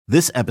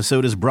This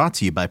episode is brought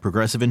to you by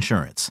Progressive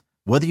Insurance.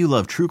 Whether you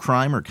love true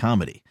crime or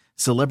comedy,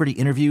 celebrity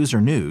interviews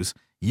or news,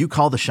 you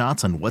call the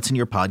shots on what's in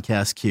your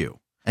podcast queue.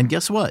 And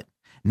guess what?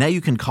 Now you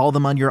can call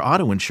them on your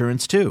auto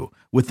insurance too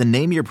with the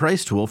Name Your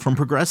Price tool from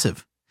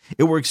Progressive.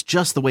 It works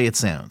just the way it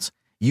sounds.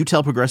 You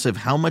tell Progressive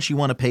how much you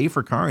want to pay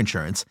for car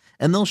insurance,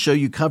 and they'll show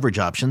you coverage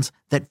options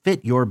that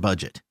fit your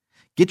budget.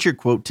 Get your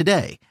quote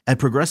today at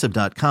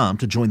Progressive.com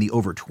to join the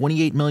over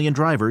 28 million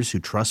drivers who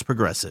trust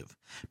Progressive.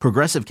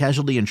 Progressive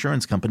Casualty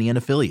Insurance Company and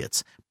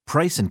Affiliates.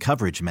 Price and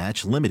coverage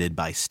match limited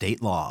by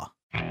state law.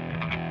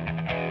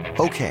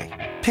 Okay,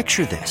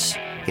 picture this.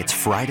 It's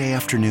Friday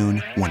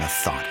afternoon when a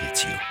thought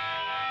hits you.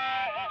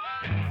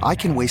 I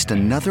can waste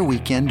another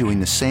weekend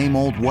doing the same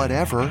old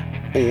whatever,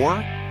 or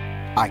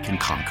I can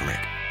conquer it.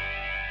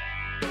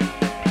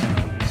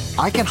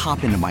 I can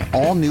hop into my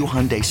all-new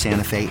Hyundai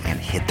Santa Fe and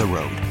hit the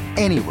road.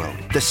 Any road.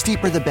 The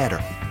steeper, the better.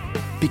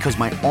 Because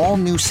my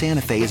all-new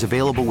Santa Fe is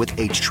available with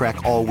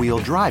H-Track all-wheel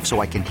drive,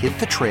 so I can hit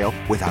the trail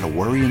without a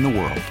worry in the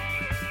world.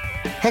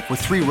 Heck, with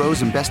 3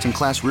 rows and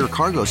best-in-class rear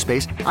cargo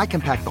space, I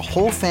can pack the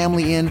whole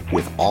family in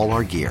with all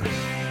our gear.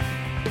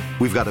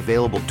 We've got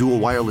available dual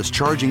wireless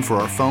charging for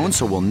our phones,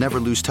 so we'll never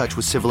lose touch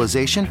with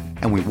civilization,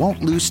 and we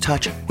won't lose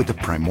touch with the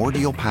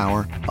primordial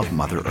power of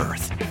Mother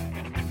Earth.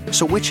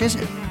 So which is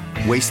it?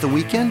 Waste the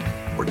weekend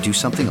or do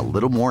something a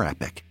little more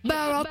epic?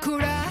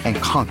 And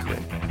conquer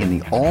it in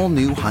the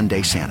all-new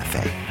Hyundai Santa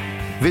Fe.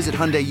 Visit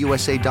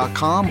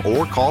HyundaiUSA.com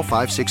or call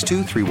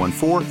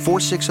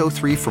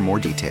 562-314-4603 for more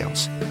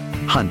details.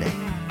 Hyundai,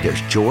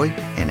 there's joy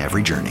in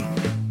every journey.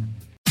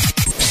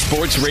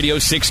 Sports Radio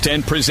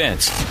 610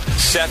 presents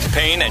Seth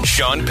Payne and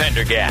Sean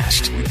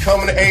Pendergast. We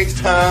coming to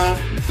H-Town.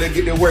 Let's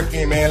get the work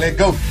in, man. Let's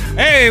go.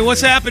 Hey,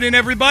 what's happening,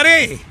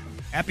 everybody?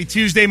 Happy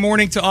Tuesday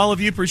morning to all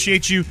of you.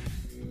 Appreciate you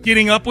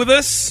getting up with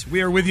us.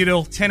 We are with you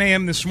till 10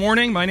 a.m. this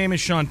morning. My name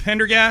is Sean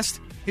Pendergast.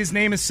 His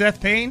name is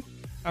Seth Payne.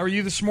 How are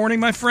you this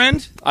morning, my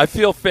friend? I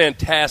feel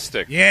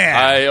fantastic. Yeah.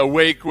 I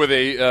awake with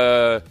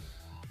a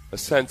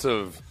sense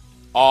of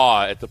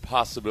awe at the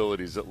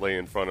possibilities that lay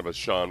in front of us,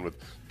 Sean,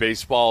 with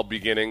baseball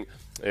beginning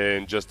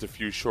in just a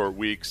few short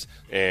weeks,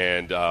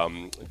 and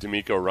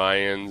D'Amico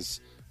Ryans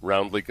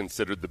roundly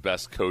considered the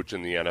best coach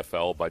in the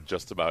NFL by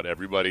just about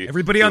everybody.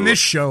 Everybody on this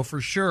show,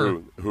 for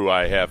sure. Who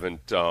I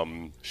haven't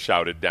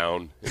shouted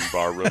down in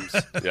bar rooms.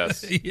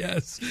 Yes.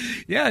 Yes.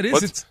 Yeah, it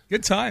is. It's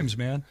good times,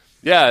 man.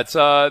 Yeah, it's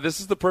this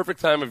is the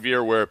perfect time of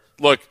year where,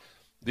 look,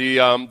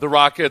 the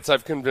Rockets,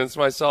 I've convinced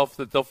myself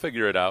that they'll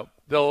figure it out.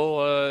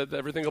 They'll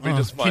everything will be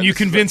just fine. Can you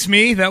convince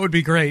me? That would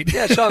be great.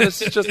 Yeah, Sean,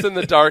 this is just in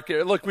the dark.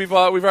 Look, we've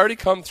already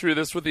come through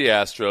this with the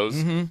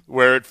Astros,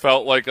 where it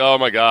felt like, oh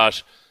my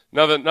gosh,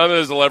 none of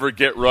this will ever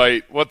get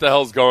right. What the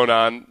hell's going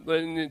on?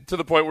 To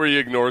the point where you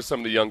ignore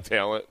some of the young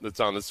talent that's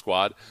on the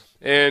squad.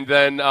 And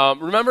then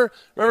remember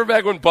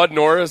back when Bud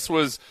Norris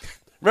was.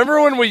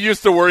 Remember when we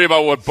used to worry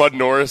about what Bud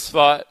Norris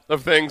thought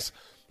of things?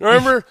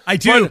 Remember? I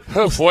do.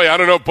 I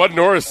don't know. Bud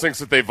Norris thinks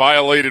that they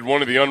violated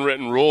one of the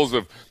unwritten rules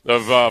of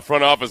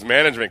front office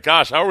management.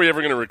 Gosh, how are we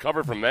ever going to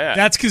recover from that?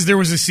 That's because there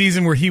was a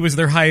season where he was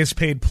their highest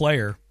paid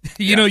player.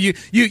 You know,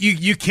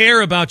 you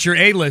care about your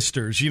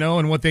A-listers,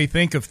 and what they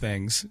think of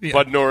things. Yeah.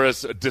 Bud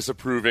Norris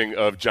disapproving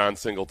of John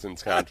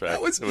Singleton's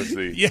contract.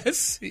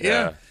 Yes.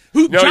 Yeah.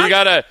 You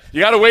gotta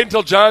wait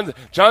until John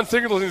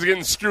Singleton's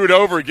getting screwed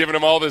over, giving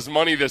him all this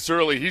money this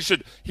early. He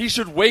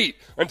should wait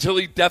until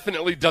he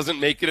definitely doesn't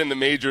make it in the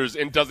majors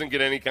and doesn't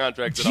get any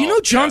contract at all. Do you know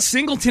John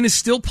Singleton is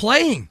still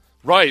playing?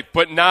 Right,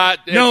 but not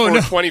for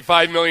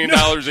 $25 million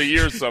a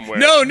year somewhere.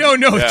 No.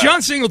 Yeah.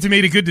 John Singleton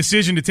made a good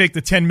decision to take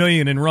the $10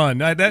 million and run.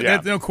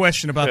 That's no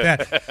question about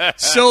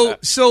that. So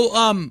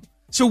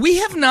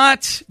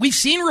we've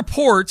seen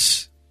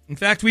reports. In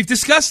fact, we've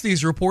discussed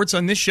these reports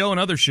on this show and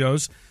other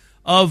shows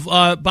of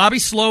Bobby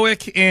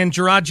Slowick and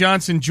Gerard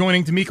Johnson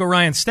joining D'Amico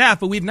Ryan's staff,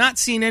 but we've not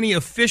seen any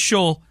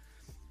official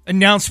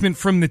announcement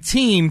from the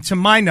team, to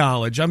my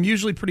knowledge. I'm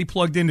usually pretty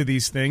plugged into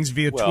these things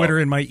via Twitter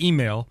and my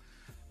email.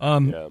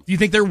 Do you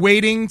think they're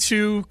waiting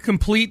to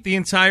complete the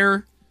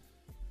entire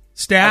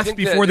staff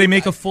before they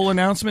make a full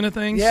announcement of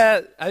things?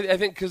 Yeah, I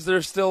think because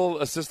there's still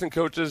assistant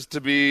coaches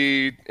to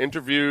be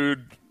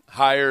interviewed,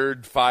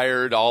 hired,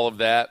 fired, all of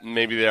that.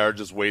 Maybe they are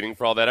just waiting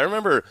for all that. I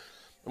remember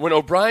when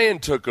O'Brien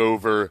took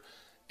over,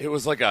 it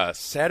was like a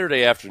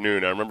Saturday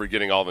afternoon. I remember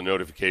getting all the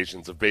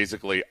notifications of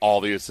basically all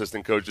the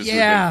assistant coaches who've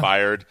been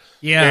fired.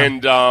 Yeah.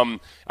 And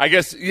I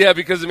guess,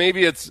 because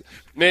maybe it's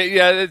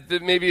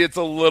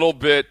a little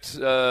bit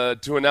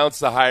to announce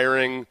the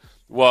hiring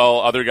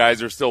while other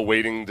guys are still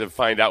waiting to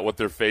find out what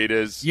their fate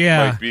is.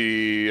 Yeah. Might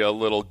be a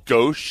little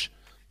gauche.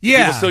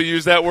 Yeah. People still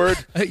use that word?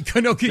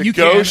 No, you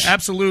can.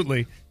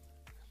 Absolutely.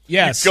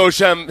 Yes. Gauche.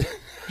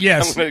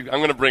 Yes. I'm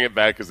going to bring it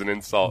back as an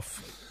insult.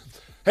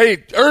 Hey,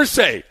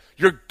 Irsay.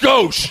 You're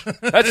gauche.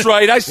 That's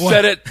right. I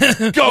said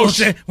it.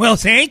 Gauche. Well,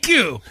 thank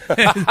you.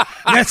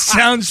 That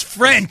sounds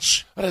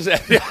French. What is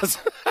that? Yes.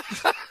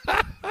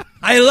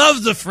 I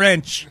love the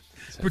French.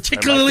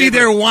 particularly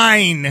their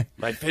wine.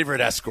 My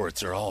favorite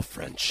escorts are all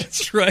French.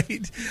 That's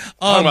right.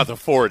 Talking about the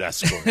Ford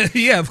Escort.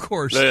 Yeah, of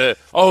course.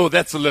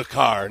 That's Le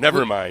Car.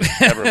 Never mind.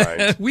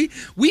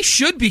 We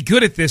should be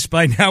good at this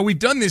by now. We've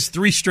done this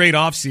 3 straight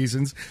off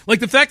seasons. Like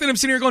the fact that I'm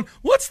sitting here going,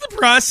 what's the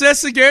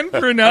process again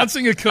for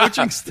announcing a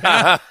coaching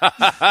staff?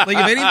 Like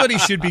if anybody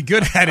should be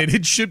good at it,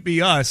 it should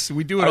be us.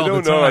 We do it all the time.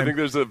 I don't know. I think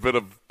there's a bit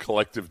of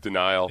collective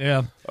denial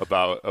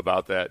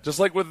about that. Just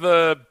like with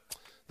the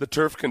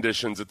turf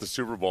conditions at the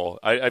Super Bowl.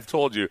 I've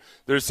told you,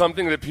 there's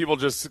something that people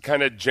just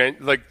kind of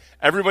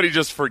everybody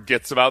just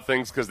forgets about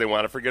things because they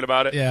want to forget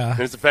about it. Yeah. And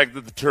it's the fact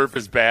that the turf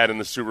is bad in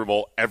the Super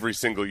Bowl every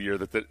single year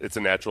that it's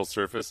a natural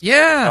surface.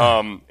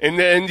 Yeah.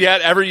 And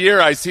yet every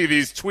year I see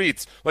these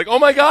tweets like, oh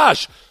my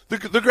gosh,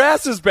 the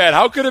grass is bad.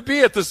 How could it be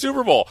at the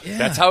Super Bowl? Yeah.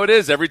 That's how it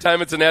is every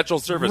time it's a natural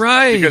surface.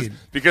 Right.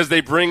 Because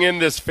they bring in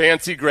this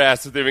fancy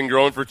grass that they've been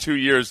growing for 2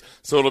 years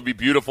so it'll be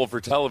beautiful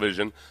for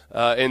television.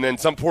 And then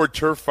some poor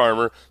turf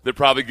farmer that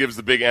probably gives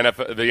the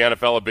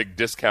NFL a big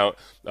discount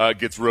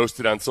gets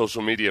roasted on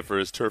social media for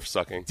his turf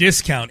sucking.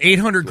 Discount,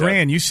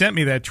 $800,000. You sent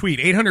me that tweet.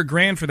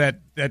 $800,000 for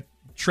that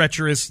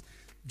treacherous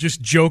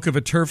just joke of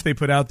a turf they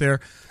put out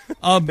there.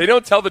 They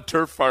don't tell the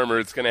turf farmer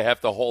it's going to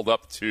have to hold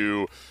up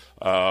to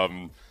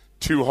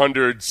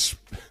 200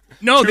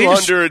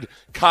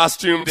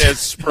 costumed as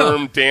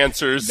sperm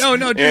dancers. No,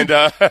 dude. And,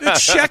 the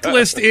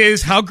checklist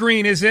is how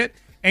green is it,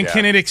 and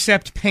can it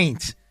accept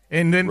paint?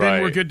 And then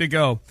we're good to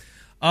go.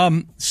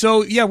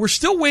 We're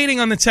still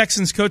waiting on the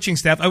Texans coaching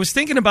staff. I was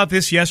thinking about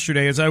this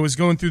yesterday as I was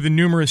going through the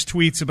numerous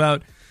tweets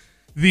about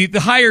the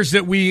hires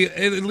that we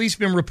at least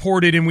been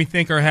reported and we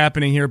think are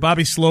happening here.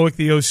 Bobby Slowik,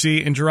 the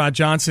OC, and Gerard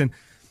Johnson.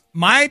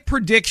 My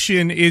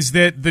prediction is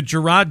that the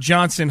Gerard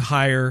Johnson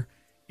hire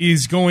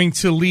is going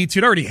to lead to,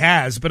 it already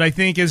has, but I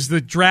think as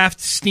the draft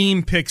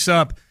steam picks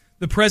up,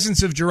 the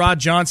presence of Gerard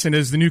Johnson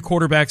as the new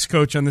quarterbacks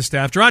coach on the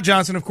staff. Gerard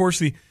Johnson, of course,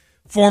 the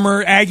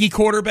former Aggie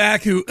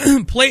quarterback who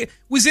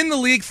was in the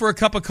league for a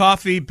cup of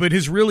coffee, but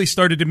has really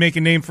started to make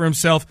a name for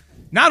himself,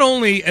 not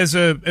only as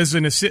a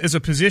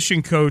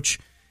position coach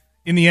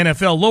in the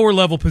NFL, lower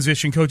level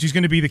position coach. He's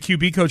going to be the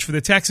QB coach for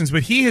the Texans,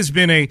 but he's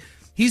been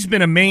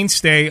a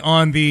mainstay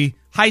on the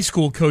high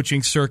school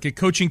coaching circuit,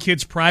 coaching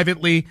kids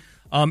privately,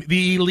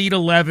 the Elite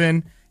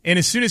 11. And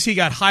as soon as he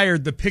got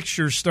hired, the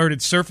pictures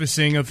started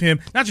surfacing of him,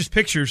 not just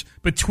pictures,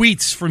 but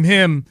tweets from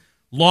him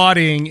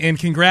lauding and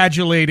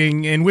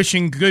congratulating and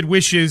wishing good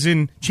wishes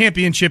in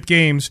championship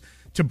games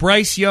to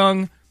Bryce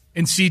Young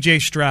and C.J.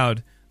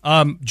 Stroud.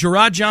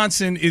 Gerard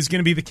Johnson is going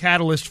to be the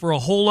catalyst for a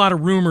whole lot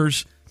of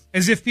rumors,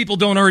 as if people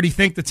don't already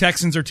think the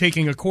Texans are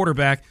taking a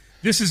quarterback.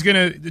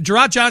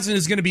 Gerard Johnson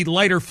is going to be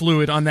lighter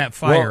fluid on that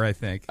fire, I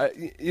think.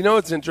 You know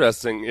what's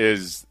interesting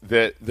is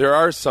that there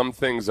are some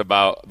things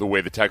about the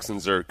way the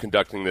Texans are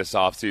conducting this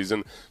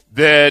offseason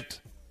that,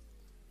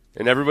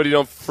 and everybody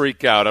don't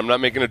freak out, I'm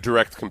not making a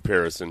direct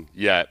comparison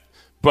yet,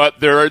 but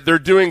they're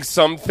doing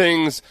some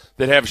things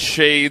that have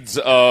shades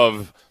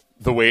of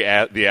the way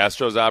the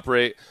Astros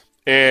operate.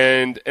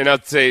 And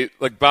I'd say,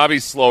 like Bobby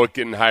Slowik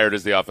getting hired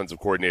as the offensive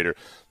coordinator.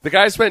 The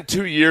guy spent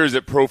 2 years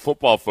at Pro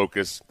Football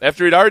Focus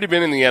after he'd already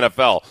been in the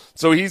NFL.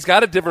 So he's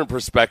got a different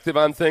perspective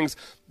on things.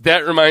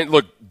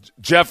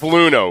 Jeff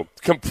Luhnow,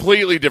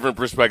 completely different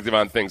perspective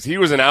on things. He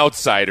was an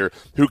outsider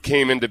who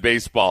came into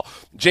baseball.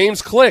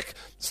 James Click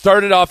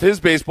started off his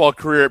baseball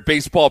career at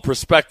Baseball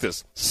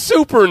Prospectus.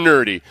 Super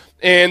nerdy.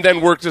 And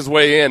then worked his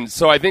way in.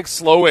 So I think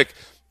Slowik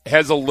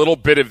has a little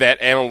bit of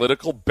that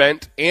analytical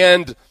bent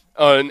and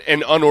an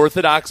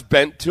unorthodox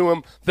bent to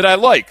him that I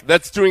like.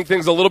 That's doing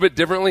things a little bit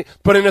differently,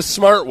 but in a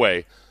smart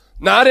way.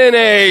 Not in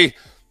a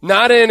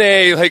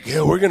like, hey,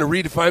 we're going to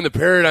redefine the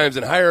paradigms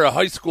and hire a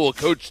high school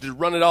coach to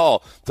run it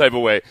all type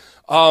of way.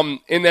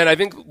 And then I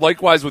think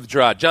likewise with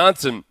Gerard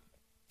Johnson,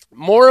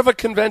 more of a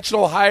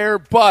conventional hire,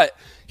 but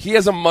he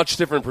has a much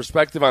different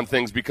perspective on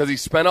things because he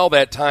spent all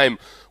that time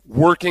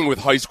working with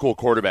high school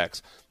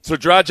quarterbacks. So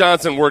Gerard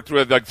Johnson worked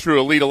with, through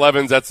Elite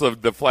 11s, that's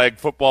the flag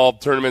football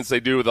tournaments they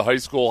do with the high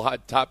school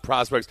top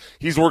prospects.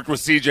 He's worked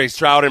with C.J.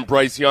 Stroud and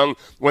Bryce Young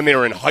when they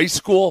were in high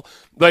school.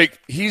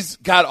 He's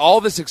got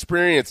all this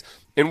experience.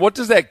 And what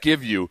does that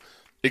give you?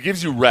 It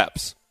gives you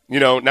reps.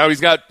 Now he's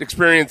got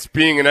experience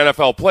being an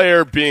NFL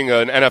player, being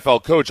an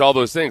NFL coach, all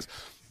those things.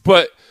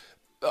 But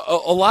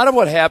a lot of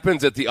what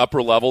happens at the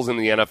upper levels in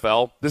the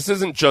NFL, this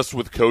isn't just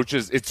with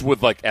coaches, it's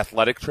with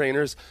athletic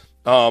trainers.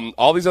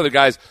 All these other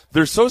guys,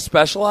 they're so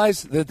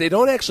specialized that they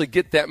don't actually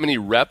get that many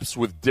reps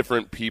with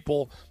different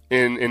people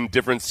in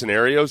different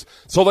scenarios.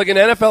 So like an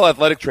NFL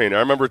athletic trainer, I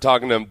remember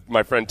talking to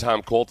my friend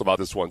Tom Colt about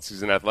this once.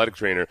 He's an athletic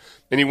trainer.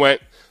 And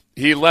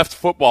he left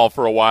football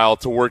for a while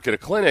to work at a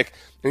clinic.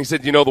 And he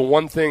said, the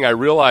one thing I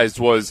realized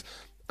was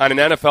on an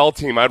NFL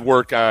team, I'd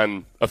work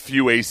on a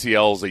few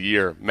ACLs a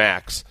year,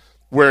 max.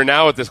 Where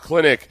now at this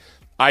clinic,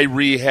 I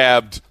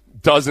rehabbed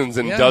dozens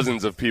and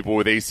dozens of people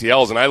with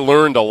ACLs, and I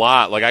learned a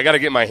lot. I got to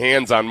get my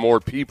hands on more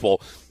people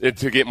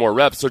to get more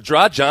reps. So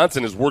Gerard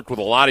Johnson has worked with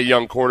a lot of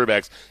young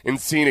quarterbacks and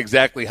seen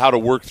exactly how to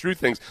work through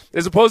things,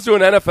 as opposed to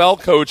an NFL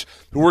coach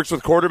who works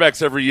with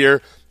quarterbacks every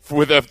year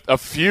with a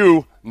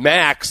few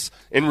max,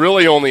 and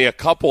really only a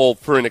couple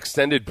for an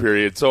extended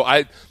period. So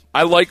I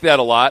like that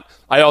a lot.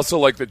 I also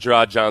like that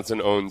Gerard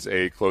Johnson owns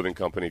a clothing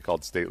company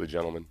called Stately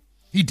Gentleman.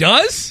 He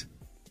does?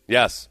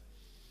 Yes.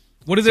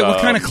 What is it?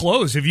 What kind of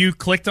clothes? Have you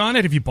clicked on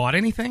it? Have you bought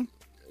anything?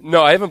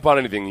 No, I haven't bought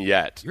anything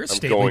yet. You're a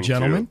stately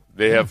gentleman.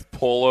 They have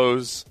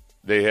polos.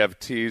 They have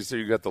tees. So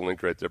you got the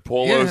link right there.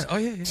 Polos,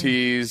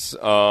 tees.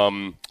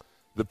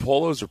 The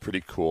polos are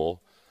pretty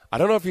cool. I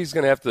don't know if he's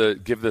going to have to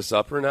give this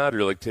up or not,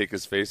 or like take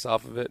his face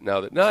off of it.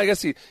 I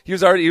guess he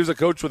was a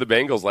coach with the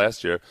Bengals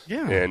last year.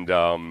 Yeah. And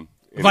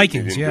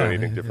Vikings. He didn't do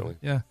anything differently.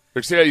 Yeah.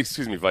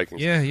 Excuse me,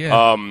 Vikings.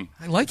 Yeah.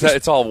 I like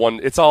it's all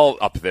one. It's all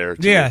up there.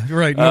 Too. Yeah,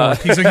 right.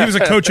 North. He was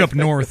a coach up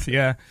north.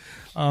 Yeah.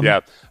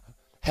 Yeah.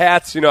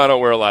 Hats, I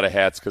don't wear a lot of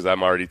hats because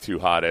I'm already too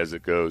hot as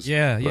it goes.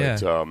 Yeah.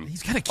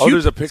 He's got a cute.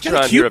 There's a picture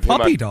on here of him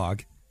puppy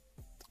dog.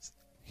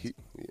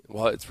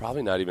 Well, it's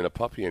probably not even a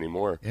puppy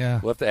anymore. Yeah.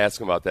 We'll have to ask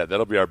him about that.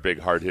 That'll be our big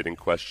hard-hitting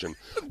question.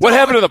 What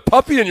happened to the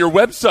puppy on your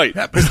website,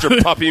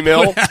 Mr. Puppy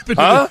Mill? What happened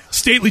to the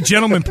stately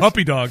gentleman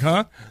puppy dog,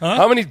 huh?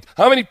 How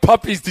many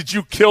puppies did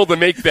you kill to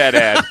make that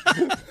ad?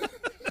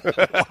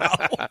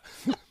 Wow.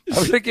 I'm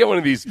going to get one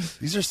of these.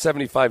 These are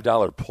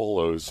 $75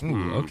 polos.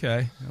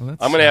 Okay. Well,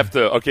 I'm going to have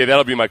to. Okay,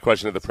 that'll be my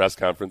question at the press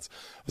conference.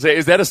 I'll say,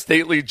 is that a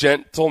stately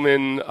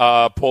gentleman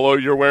polo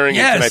you're wearing?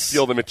 Yes. And can I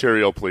feel the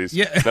material, please?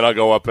 Yeah. Then I'll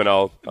go up and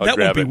I'll that grab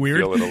won't be it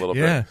weird. And feel it a little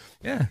bit.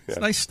 Yeah. It's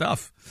nice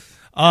stuff.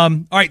 All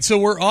right, so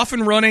we're off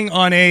and running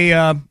on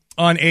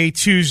a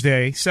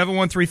Tuesday,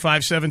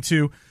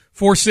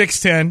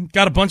 713-572-4610.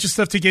 Got a bunch of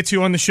stuff to get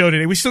to on the show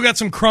today. We still got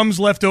some crumbs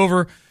left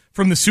over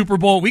from the Super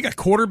Bowl. We got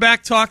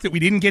quarterback talk that we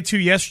didn't get to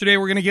yesterday.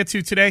 We're going to get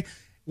to today.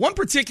 One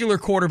particular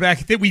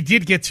quarterback that we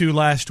did get to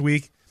last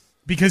week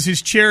because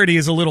his charity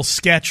is a little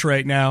sketch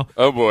right now.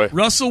 Oh, boy.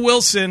 Russell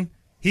Wilson,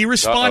 he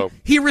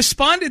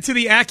responded to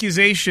the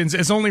accusations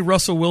as only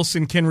Russell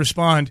Wilson can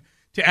respond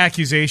to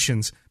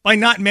accusations by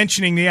not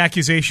mentioning the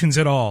accusations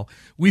at all.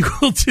 We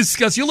will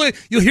discuss. You'll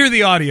hear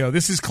the audio.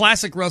 This is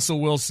classic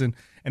Russell Wilson,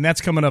 and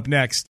that's coming up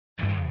next.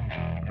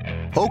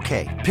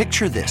 Okay,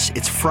 picture this.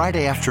 It's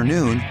Friday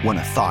afternoon when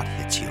a thought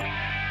hits you.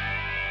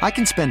 I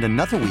can spend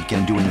another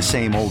weekend doing the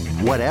same old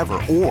whatever,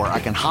 or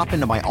I can hop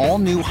into my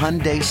all-new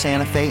Hyundai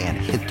Santa Fe and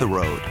hit the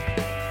road.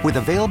 With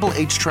available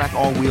H-Track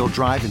all-wheel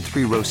drive and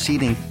 3-row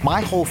seating, my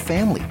whole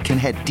family can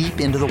head deep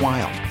into the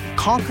wild.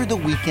 Conquer the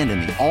weekend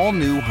in the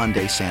all-new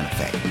Hyundai Santa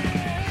Fe.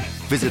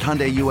 Visit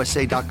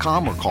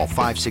HyundaiUSA.com or call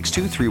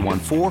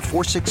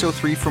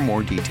 562-314-4603 for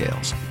more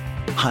details.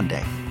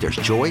 Hyundai, there's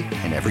joy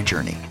in every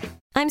journey.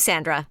 I'm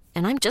Sandra,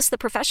 and I'm just the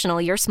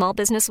professional your small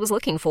business was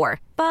looking for.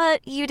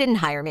 But you didn't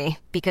hire me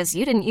because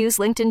you didn't use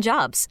LinkedIn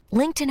Jobs.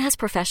 LinkedIn has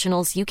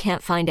professionals you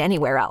can't find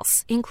anywhere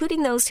else,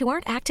 including those who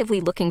aren't actively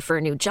looking for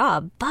a new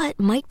job, but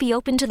might be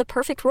open to the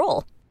perfect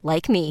role,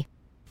 like me.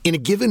 In a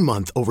given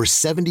month, over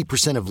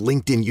 70% of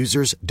LinkedIn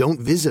users don't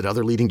visit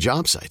other leading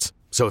job sites.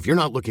 So if you're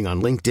not looking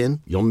on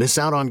LinkedIn, you'll miss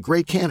out on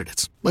great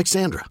candidates like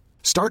Sandra.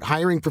 Start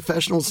hiring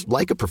professionals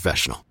like a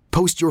professional.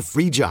 Post your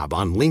free job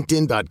on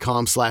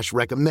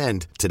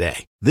linkedin.com/recommend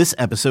today. This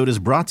episode is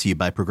brought to you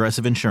by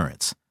Progressive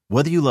Insurance.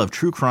 Whether you love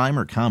true crime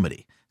or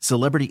comedy,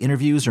 celebrity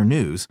interviews or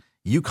news,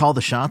 you call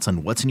the shots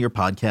on what's in your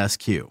podcast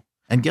queue.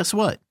 And guess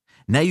what?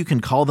 Now you can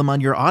call them on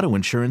your auto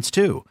insurance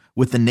too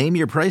with the Name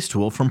Your Price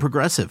tool from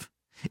Progressive.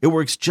 It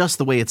works just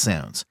the way it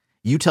sounds.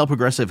 You tell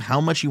Progressive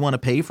how much you want to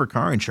pay for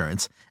car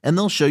insurance, and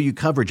they'll show you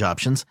coverage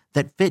options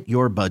that fit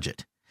your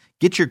budget.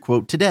 Get your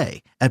quote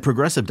today at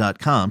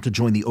Progressive.com to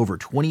join the over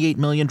 28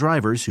 million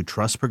drivers who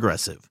trust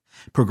Progressive.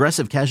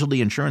 Progressive Casualty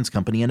Insurance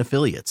Company and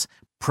Affiliates.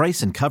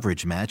 Price and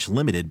coverage match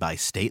limited by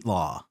state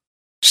law.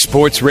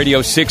 Sports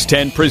Radio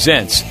 610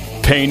 presents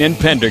Payne and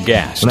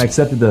Pendergast. When I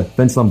accepted the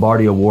Vince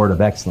Lombardi Award of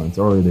Excellence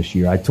earlier this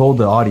year, I told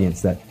the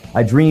audience that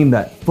I dreamed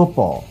that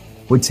football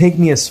would take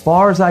me as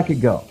far as I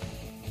could go.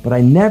 But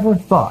I never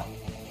thought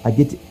I'd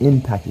get to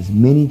impact as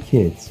many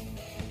kids,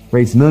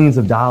 raise millions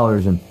of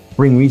dollars, and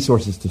bring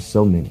resources to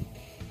so many.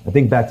 I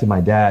think back to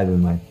my dad,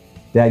 and my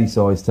dad used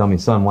to always tell me,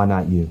 son, why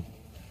not you?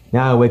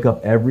 Now I wake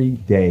up every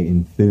day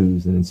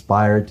enthused and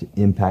inspired to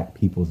impact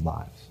people's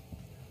lives.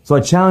 So I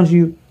challenge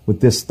you with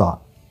this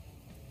thought.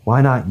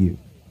 Why not you?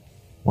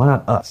 Why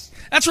not us?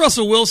 That's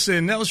Russell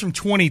Wilson. That was from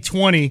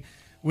 2020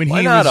 when Why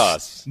he not was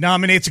us?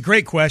 nominated. It's a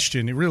great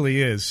question. It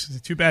really is.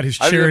 Too bad his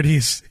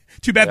charities.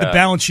 Too bad the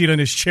balance sheet on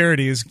his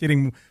charity is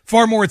getting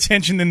far more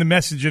attention than the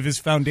message of his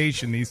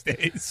foundation these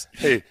days.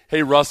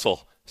 Hey,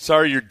 Russell.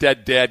 Sorry your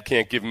dead dad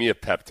can't give me a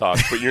pep talk,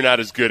 but you're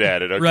not as good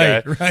at it,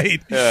 okay? Right.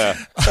 Yeah.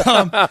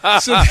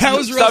 So that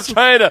was Russell.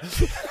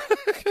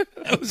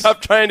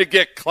 Stop trying to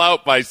get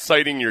clout by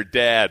citing your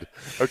dad,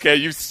 okay?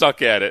 You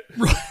suck at it.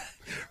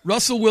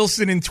 Russell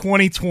Wilson in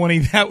 2020,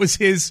 that was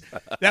the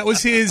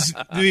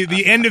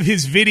end of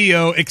his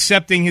video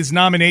accepting his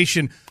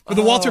nomination for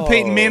the Walter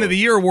Payton Man of the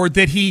Year award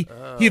that he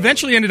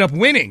eventually ended up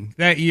winning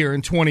that year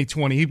in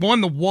 2020. He won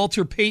the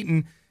Walter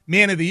Payton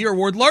Man of the Year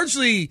award,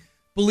 largely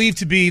believed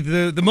to be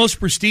the most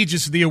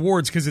prestigious of the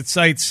awards because it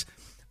cites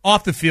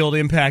off-the-field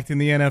impact in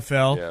the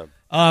NFL. Yeah.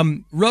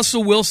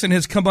 Russell Wilson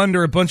has come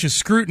under a bunch of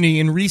scrutiny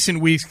in recent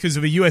weeks because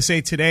of a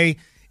USA Today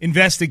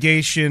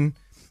investigation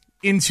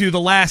into the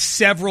last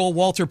several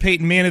Walter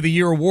Payton Man of the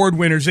Year award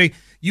winners.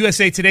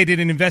 USA Today did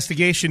an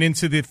investigation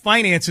into the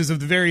finances of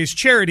the various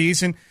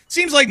charities, and it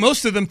seems like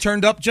most of them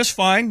turned up just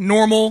fine.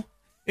 Normal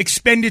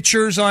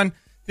expenditures on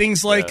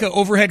things like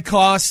overhead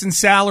costs and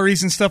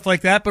salaries and stuff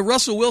like that. But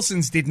Russell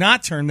Wilson's did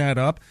not turn that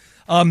up.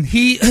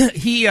 He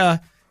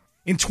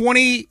in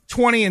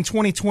 2020 and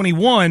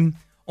 2021,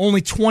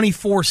 only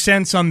 24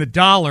 cents on the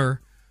dollar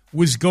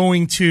was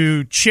going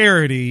to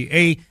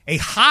charity. A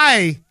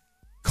high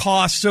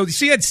cost. So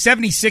you had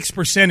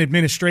 76%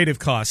 administrative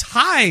costs.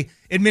 High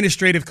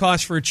administrative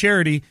cost for a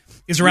charity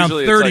is around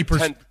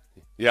 30%.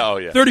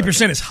 Like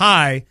 30% is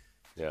high.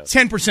 Yeah.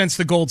 10% is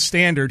the gold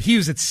standard. He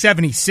was at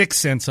 76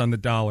 cents on the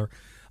dollar.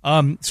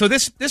 So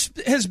this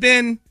has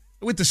been,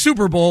 with the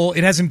Super Bowl,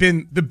 it hasn't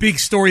been the big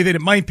story that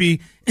it might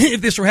be if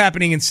this were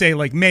happening in, say,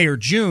 like May or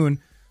June.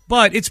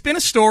 But it's been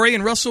a story,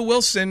 and Russell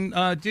Wilson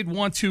did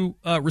want to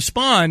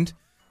respond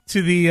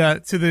to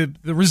the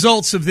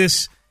results of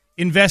this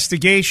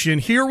investigation.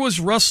 Here was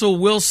Russell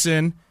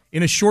Wilson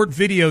in a short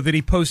video that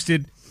he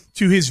posted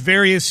to his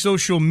various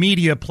social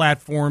media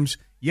platforms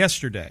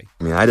yesterday.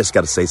 I mean, I just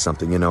got to say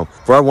something,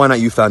 For our Why Not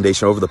You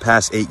Foundation, over the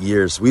past 8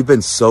 years, we've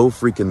been so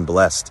freaking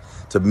blessed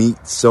to meet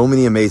so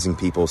many amazing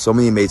people, so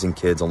many amazing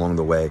kids along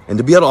the way, and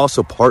to be able to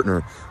also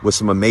partner with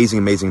some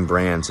amazing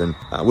brands. And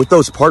with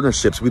those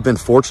partnerships, we've been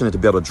fortunate to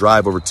be able to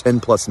drive over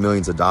 $10+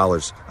 million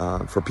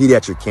for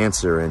pediatric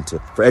cancer and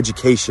for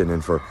education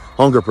and for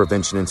hunger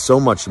prevention and so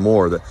much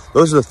more.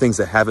 Those are the things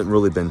that haven't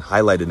really been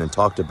highlighted and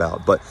talked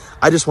about. But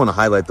I just want to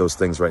highlight those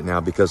things right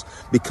now because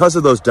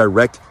of those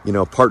direct,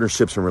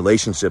 partnerships and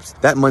relationships,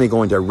 that money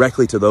going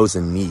directly to those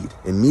in need,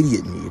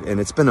 immediate need. And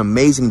it's been an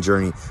amazing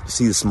journey to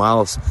see the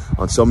smiles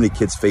on so many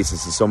kids'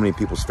 faces and so many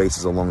people's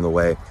faces along the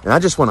way. And I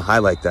just want to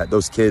highlight that,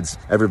 those kids,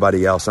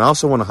 everybody else. And I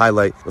also want to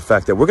highlight the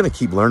fact that we're going to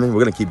keep learning,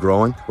 we're going to keep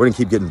growing, we're going to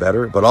keep getting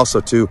better, but also,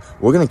 too,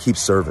 we're going to keep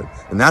serving.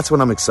 And that's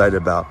what I'm excited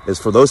about, is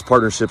for those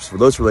partnerships, for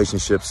those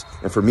relationships,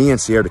 and for me and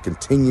Sierra to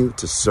continue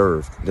to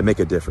serve and to make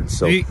a difference.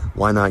 So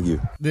why not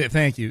you?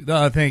 Thank you.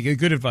 Thank you.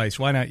 Good advice.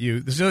 Why not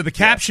you? So the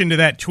caption to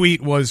that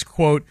tweet was,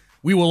 quote,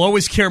 "We will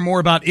always care more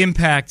about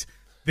impact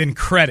than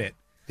credit."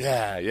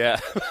 Yeah.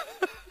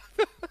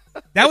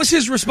 That was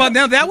his response.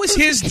 Now, that was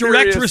his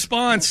direct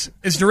response,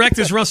 as direct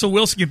as Russell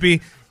Wilson could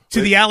be, to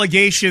the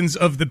allegations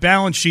of the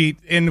balance sheet.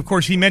 And, of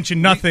course, he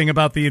mentioned nothing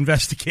about the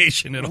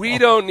investigation at all. We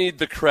don't need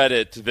the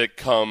credit that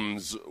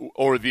comes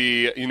or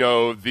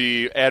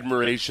the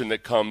admiration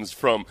that comes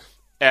from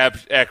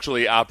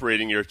actually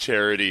operating your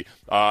charity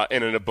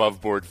in an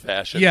above-board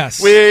fashion.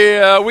 Yes.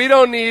 We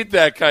don't need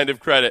that kind of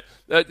credit.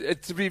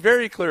 To be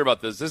very clear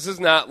about this is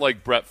not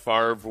like Brett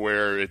Favre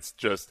where it's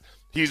just –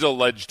 he's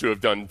alleged to have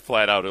done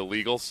flat-out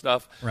illegal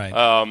stuff. Right.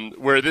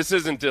 Where this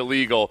isn't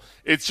illegal.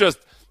 It's just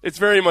it's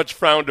very much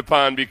frowned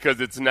upon because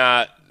it's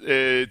not.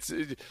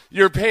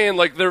 You're paying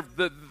like they're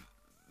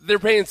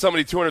paying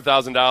somebody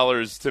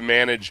 $200,000 to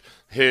manage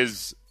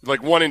his.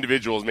 Like one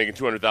individual is making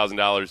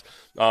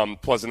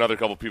 $200,000, plus another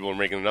couple people are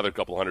making another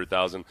couple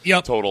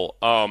 $100,000 total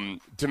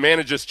to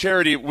manage this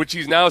charity, which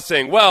he's now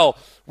saying, well,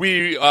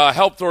 we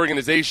helped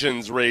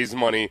organizations raise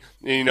money,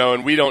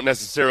 and we don't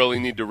necessarily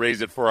need to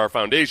raise it for our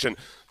foundation.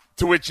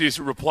 To which you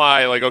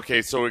reply, like,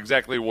 okay, so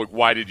exactly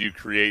why did you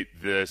create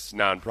this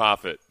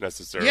nonprofit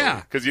necessarily?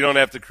 Yeah. Because you don't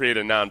have to create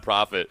a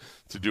nonprofit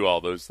to do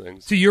all those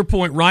things. To your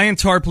point, Ryan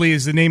Tarpley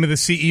is the name of the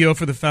CEO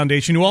for the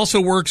foundation, who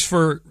also works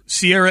for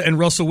Sierra and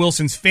Russell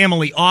Wilson's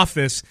family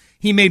office.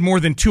 He made more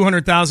than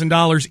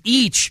 $200,000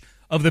 each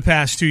of the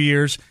past 2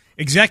 years.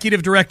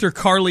 Executive Director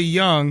Carly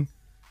Young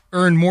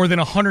earned more than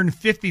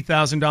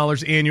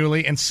 $150,000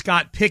 annually, and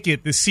Scott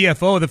Pickett, the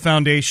CFO of the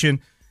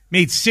foundation,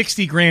 made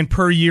 $60,000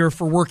 per year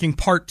for working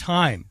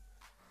part-time.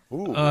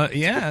 Ooh,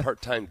 yeah. A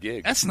part-time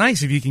gig. That's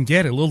nice if you can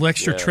get it. A little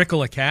extra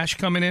trickle of cash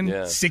coming in,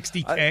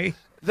 $60K.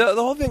 The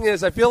whole thing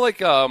is, I feel like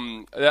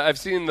I've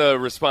seen the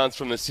response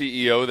from the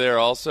CEO there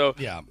also.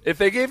 Yeah. If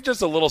they gave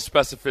just a little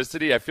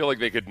specificity, I feel like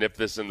they could nip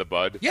this in the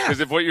bud. Yeah. Because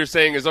if what you're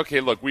saying is,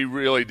 okay, look, we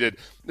really did.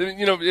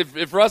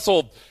 If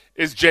Russell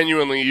is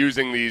genuinely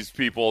using these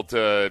people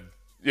to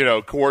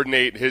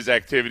coordinate his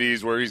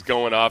activities where he's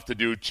going off to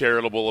do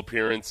charitable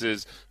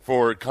appearances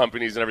for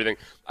companies and everything.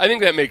 I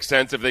think that makes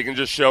sense if they can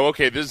just show,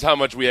 okay, this is how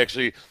much we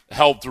actually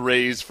helped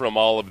raise from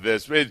all of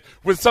this with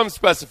some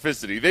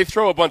specificity. They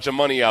throw a bunch of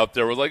money out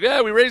there. We're like,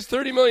 yeah, we raised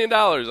 $30 million.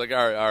 Like,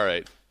 all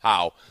right,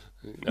 how?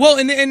 Well,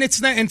 and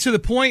it's not, and to the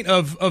point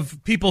of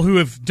people who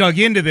have dug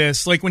into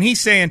this, like when he's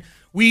saying,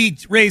 we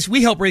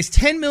helped raise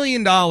 $10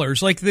 million.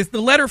 Like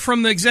the letter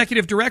from the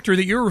executive director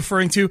that you're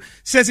referring to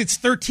says it's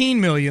 $13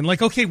 million.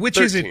 Like, okay, which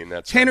 13, is it?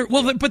 that's 10 right. or,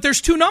 well, but there's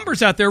two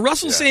numbers out there.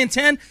 Russell's saying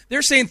 10,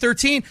 they're saying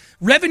 13.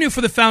 Revenue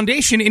for the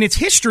foundation in its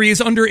history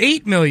is under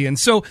 $8 million.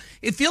 So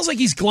it feels like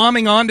he's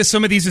glomming on to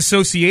some of these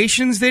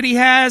associations that he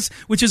has,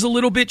 which is a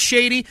little bit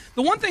shady.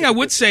 The one thing I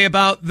would say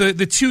about the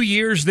 2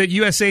 years that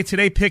USA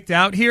Today picked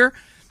out here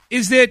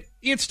is that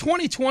it's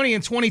 2020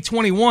 and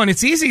 2021.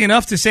 It's easy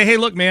enough to say, hey,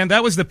 look, man,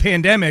 that was the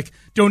pandemic.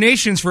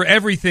 Donations for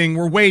everything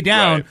were way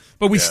down,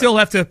 but we still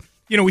have to,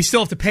 we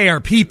still have to pay our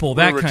people.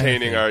 That We're kind of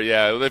retaining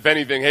thing. if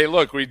anything, hey,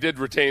 look, we did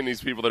retain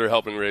these people that are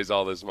helping raise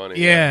all this money.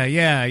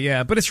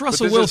 Yeah. But it's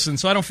Russell Wilson,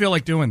 so I don't feel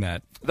like doing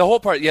that. The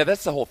whole part,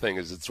 that's the whole thing.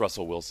 Is it's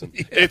Russell Wilson?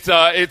 Yeah.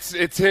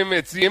 It's him.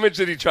 It's the image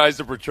that he tries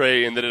to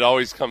portray, and that it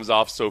always comes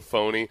off so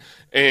phony.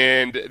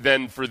 And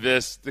then for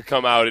this to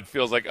come out, it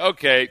feels like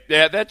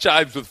that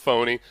jives with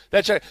phony.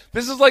 This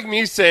is like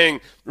me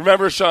saying,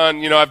 remember,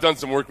 Sean? I've done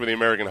some work with the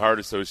American Heart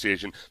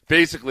Association.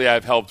 Basically,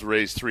 I've helped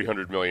raise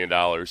 $300 million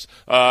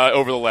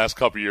over the last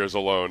couple of years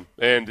alone,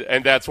 and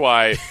that's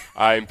why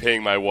I'm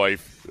paying my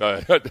wife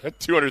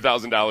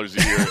 $200,000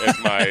 a year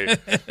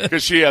as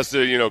because she has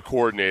to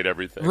coordinate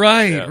everything.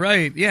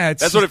 Right. Yeah,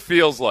 that's what it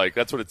feels like.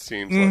 That's what it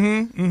seems like.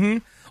 Mm-hmm.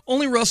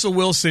 Only Russell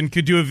Wilson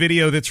could do a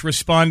video that's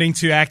responding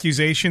to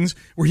accusations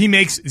where he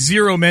makes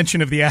zero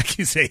mention of the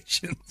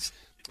accusations.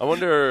 I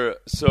wonder.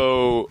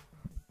 So,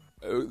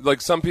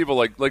 like some people,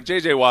 like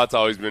J.J. Watt's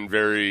always been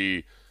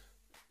very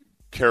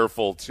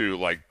careful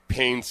to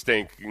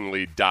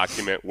painstakingly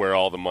document where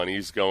all the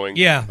money's going.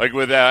 Yeah. Like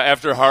with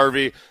after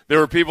Harvey, there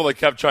were people that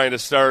kept trying to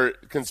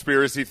start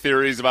conspiracy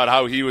theories about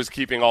how he was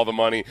keeping all the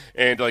money,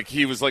 and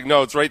he was like,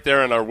 no, it's right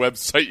there on our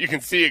website. You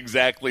can see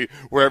exactly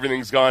where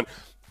everything's gone.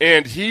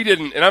 And he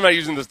didn't, and I'm not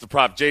using this to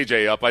prop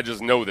JJ up. I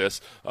just know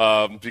this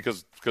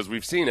because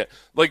we've seen it.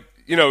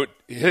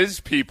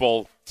 His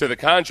people, to the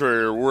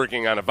contrary, are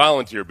working on a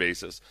volunteer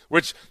basis,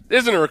 which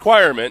isn't a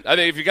requirement. I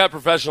think if you got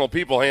professional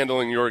people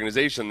handling your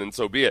organization, then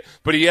so be it.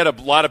 But he had a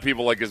lot of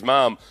people like his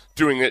mom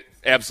doing it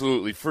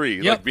absolutely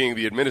free, like being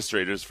the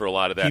administrators for a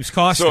lot of that. Keeps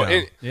costs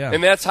down.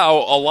 And that's how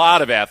a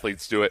lot of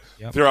athletes do it.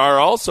 Yep. There are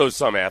also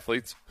some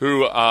athletes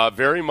who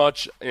very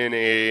much in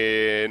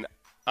an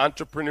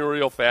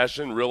entrepreneurial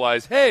fashion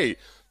realize, hey,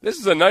 this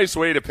is a nice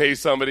way to pay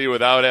somebody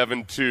without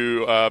having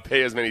to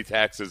pay as many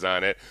taxes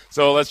on it.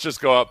 So let's just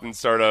go up and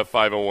start a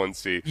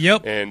 501c.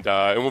 Yep. And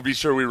we'll be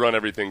sure we run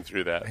everything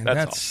through that. And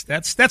that's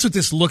what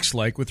this looks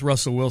like with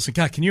Russell Wilson.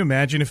 God, can you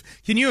imagine if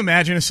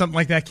something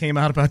like that came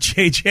out about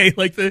JJ?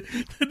 Like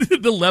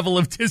the level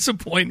of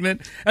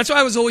disappointment. That's why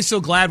I was always so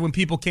glad when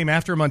people came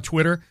after him on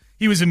Twitter.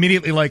 He was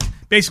immediately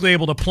basically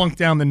able to plunk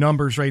down the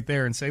numbers right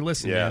there and say,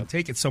 listen, man,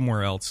 take it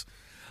somewhere else.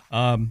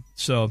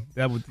 So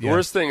that would. The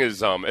worst thing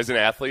is, as an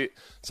athlete,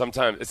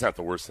 sometimes it's not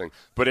the worst thing,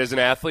 but as an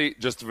athlete,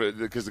 just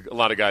because a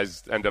lot of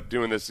guys end up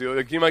doing this,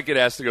 you might get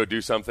asked to go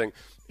do something,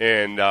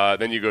 and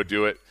then you go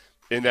do it,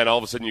 and then all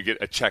of a sudden you get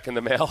a check in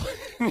the mail,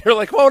 and you're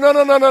like, "Whoa,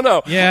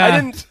 no! Yeah, I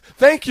didn't.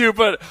 Thank you,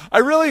 but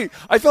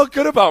I felt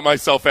good about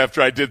myself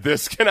after I did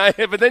this. Can I?"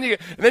 But then you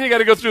got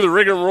to go through the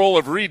rigmarole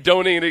of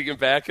re-donating it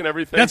back and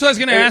everything. That's what I was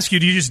going to ask you.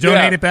 Do you just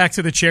donate it back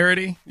to the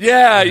charity?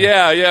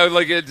 Yeah.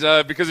 Like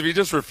because if you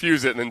just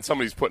refuse it, and then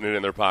somebody's putting it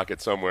in their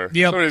pocket somewhere.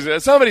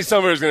 Yep. Somebody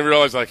somewhere is going to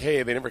realize, like,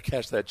 hey, they never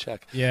cashed that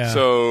check. Yeah.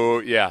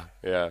 So yeah.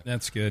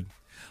 That's good.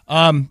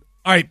 All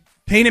right,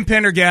 Payne and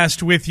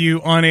Pendergast with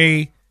you on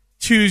a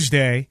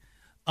Tuesday.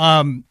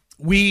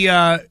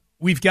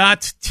 We've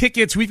got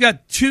tickets. We've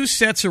got 2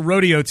 sets of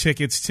rodeo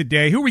tickets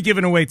today. Who are we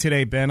giving away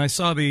today, Ben? I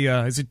saw the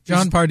is it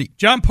John Pardee?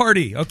 John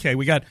Pardee. Okay,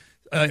 we got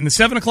in the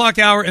 7 o'clock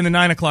hour and the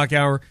 9 o'clock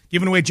hour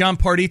giving away John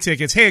Pardee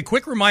tickets. Hey, a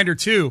quick reminder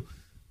too.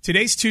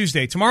 Today's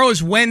Tuesday. Tomorrow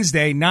is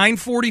Wednesday.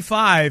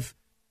 9:45.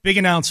 Big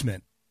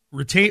announcement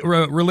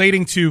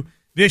relating to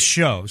this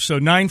show. So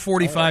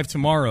 9:45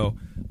 tomorrow.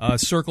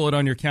 Circle it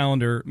on your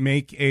calendar.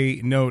 Make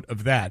a note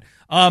of that.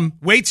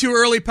 Way too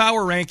early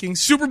power rankings.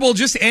 Super Bowl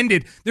just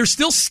ended. There's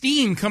still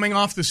steam coming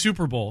off the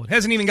Super Bowl. It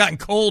hasn't even gotten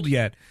cold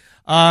yet.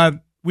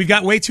 We've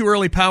got way too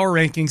early power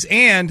rankings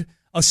and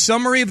a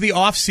summary of the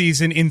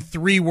offseason in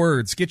 3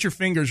 words. Get your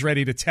fingers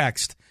ready to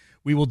text.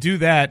 We will do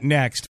that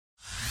next.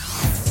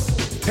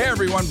 Hey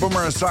everyone,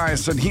 Boomer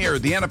Esiason here.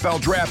 The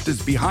NFL Draft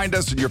is behind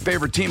us and your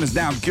favorite team is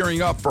now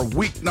gearing up for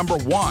week number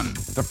 1.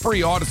 The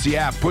free Odyssey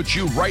app puts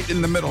you right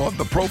in the middle of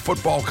the pro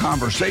football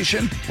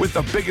conversation with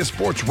the biggest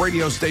sports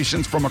radio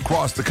stations from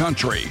across the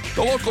country.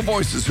 The local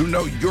voices who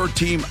know your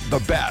team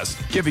the best,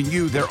 giving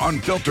you their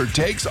unfiltered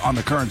takes on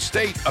the current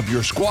state of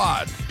your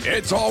squad.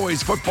 It's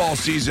always football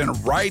season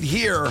right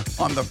here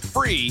on the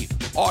free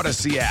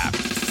Odyssey app.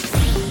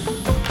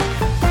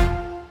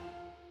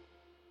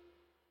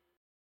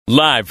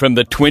 Live from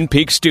the Twin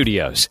Peaks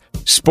studios,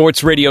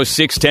 Sports Radio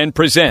 610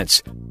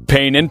 presents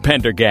Payne and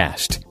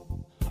Pendergast.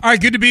 All right,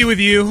 good to be with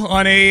you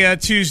on a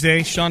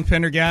Tuesday. Sean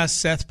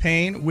Pendergast, Seth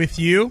Payne with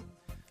you.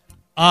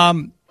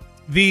 The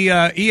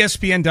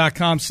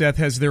ESPN.com, Seth,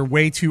 has their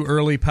way too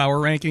early power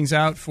rankings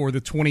out for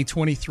the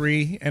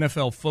 2023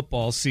 NFL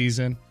football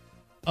season.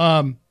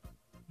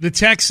 The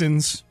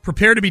Texans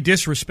prepare to be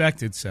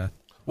disrespected, Seth.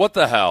 What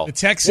the hell? The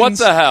Texans. What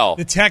the hell?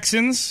 The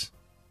Texans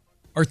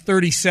are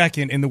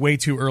 32nd in the way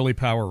too early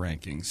power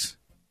rankings.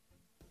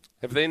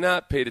 Have they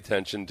not paid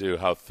attention to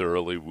how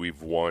thoroughly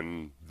we've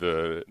won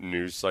the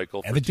news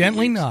cycle. For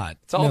Evidently 2 weeks. not.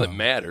 It's all No. that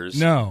matters.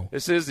 No.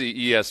 This is the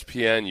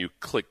ESPN. You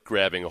click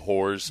grabbing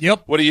whores.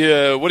 Yep. What are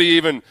you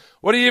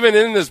even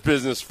in this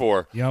business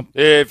for? Yep.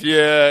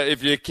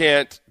 If you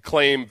can't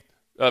claim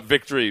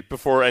victory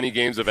before any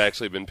games have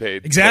actually been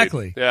paid.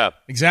 Exactly. Yeah.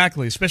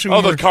 Exactly. Especially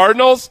Oh, when the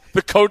Cardinals?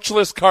 The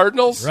coachless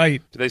Cardinals?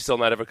 Right. Do they still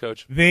not have a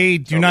coach? They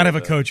do not have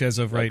a coach as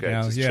of right Okay,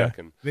 now. just Yeah.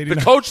 checking. They do The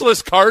not.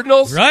 coachless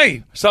Cardinals?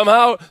 Right.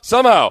 Somehow,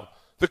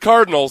 the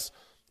Cardinals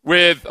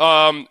with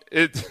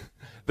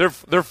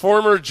their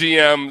former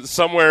GM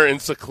somewhere in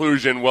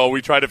seclusion while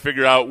we try to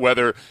figure out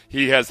whether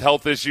he has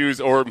health issues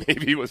or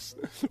maybe was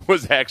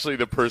actually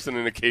the person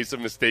in a case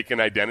of mistaken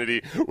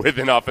identity with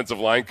an offensive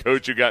line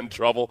coach who got in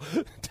trouble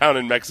down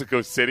in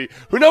Mexico City.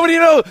 Who nobody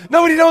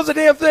knows a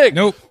damn thing.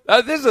 Nope.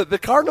 The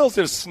Cardinals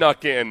have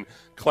snuck in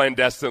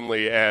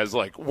clandestinely as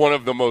like one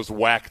of the most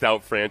whacked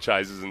out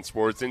franchises in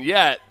sports, and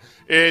yet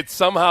it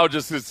somehow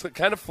just is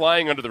kind of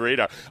flying under the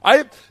radar.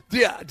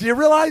 Do you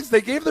realize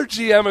they gave their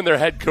GM and their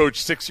head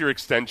coach 6-year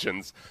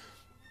extensions,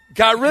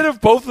 got rid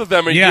of both of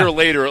them a year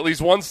later, at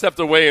least one stepped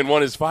away and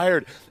one is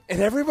fired,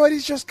 and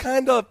everybody's just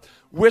kind of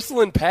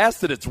whistling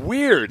past it. It's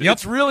weird. Yep.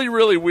 It's really,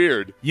 really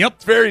weird. Yep.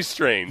 It's very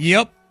strange.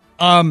 Yep.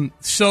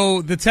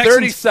 So the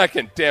Texans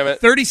 32nd, damn it.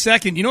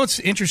 32nd. You know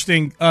what's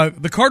interesting?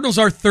 The Cardinals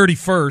are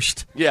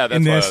 31st. Yeah, that's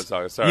in what I this. was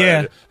talking. Sorry,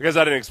 Yeah. because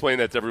I didn't explain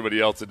that to everybody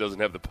else that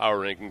doesn't have the power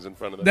rankings in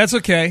front of them. That's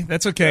okay.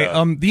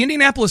 Yeah. The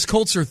Indianapolis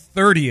Colts are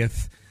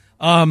 30th.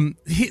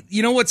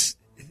 You know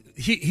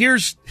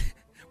here's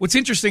what's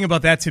interesting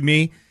about that to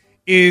me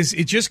is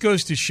it just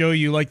goes to show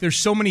you, like, there's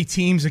so many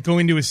teams that go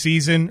into a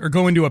season or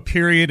go into a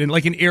period and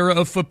like an era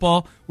of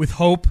football with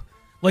hope.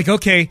 Like,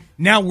 okay,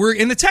 now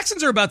and the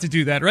Texans are about to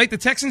do that, right? The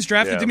Texans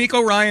drafted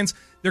DeMeco Ryans.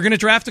 They're going to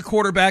draft a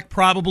quarterback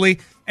probably.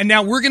 And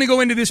now we're going to go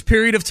into this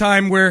period of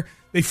time where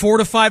they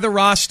fortify the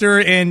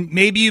roster and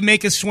maybe you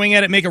make a swing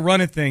at it, make a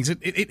run at things.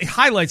 It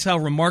highlights how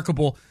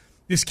remarkable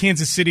this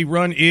Kansas City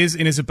run is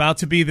and is about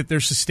to be, that they're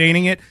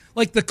sustaining it.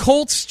 Like the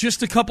Colts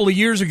just a couple of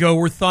years ago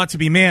were thought to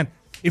be, man,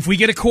 if we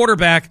get a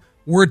quarterback,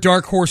 we're a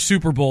dark horse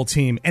Super Bowl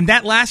team. And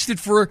that lasted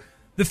for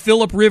the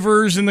Phillip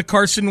Rivers and the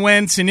Carson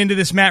Wentz and into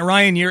this Matt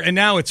Ryan year, and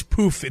now it's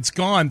poof, it's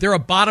gone. They're a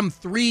bottom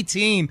 3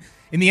 team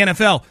in the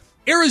NFL.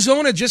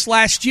 Arizona just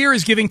last year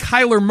is giving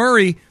Kyler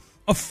Murray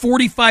a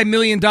 $45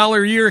 million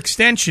a year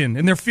extension,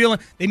 and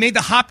they made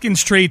the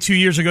Hopkins trade 2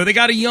 years ago. They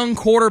got a young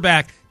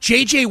quarterback.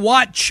 J.J.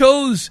 Watt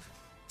chose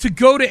to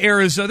go to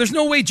Arizona. There's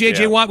no way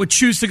J.J. Watt would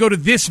choose to go to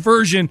this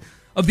version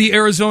of the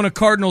Arizona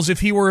Cardinals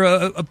if he were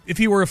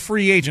a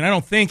free agent. I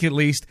don't think, at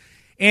least.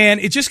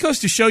 And it just goes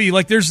to show you,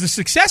 like, there's the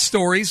success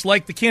stories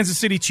like the Kansas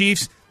City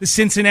Chiefs, the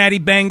Cincinnati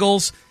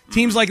Bengals,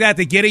 teams like that.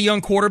 They get a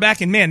young quarterback,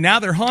 and, man, now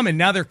they're humming.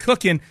 Now they're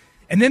cooking.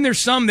 And then there's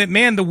some that,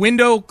 man, the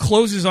window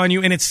closes on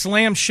you, and it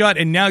slams shut,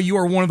 and now you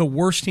are one of the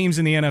worst teams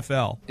in the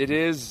NFL.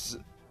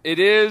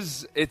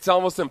 It's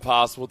almost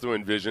impossible to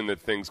envision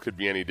that things could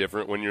be any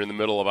different when you're in the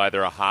middle of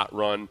either a hot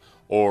run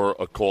or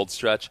a cold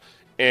stretch.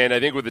 And I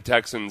think with the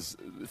Texans,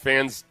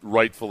 fans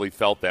rightfully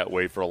felt that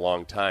way for a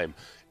long time.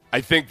 I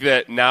think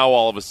that now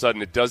all of a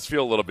sudden it does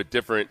feel a little bit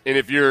different. And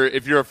if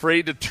you're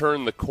afraid to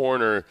turn the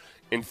corner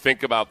and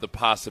think about the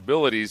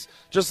possibilities,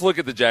 just look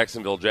at the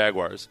Jacksonville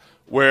Jaguars,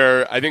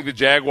 where I think the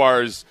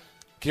Jaguars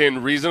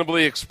can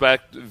reasonably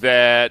expect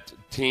that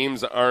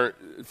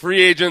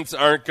free agents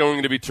aren't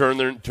going to be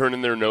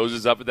turning their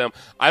noses up at them.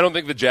 I don't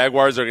think the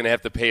Jaguars are going to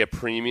have to pay a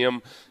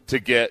premium to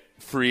get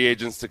free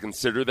agents to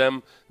consider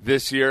them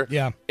this year.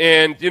 Yeah.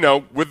 And,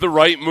 with the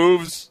right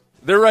moves,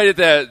 they're right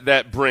at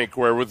that brink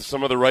where with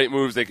some of the right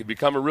moves they could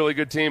become a really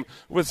good team.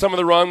 With some of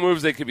the wrong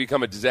moves they could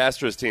become a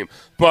disastrous team.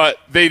 But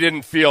they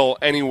didn't feel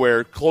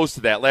anywhere close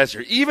to that last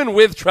year, even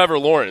with Trevor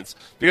Lawrence.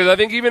 Because I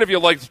think even if you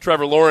liked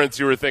Trevor Lawrence,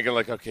 you were thinking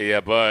like, okay,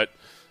 yeah, but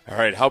all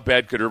right, how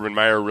bad could Urban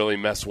Meyer really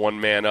mess one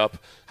man up?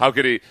 How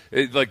could he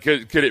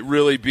could it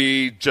really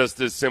be just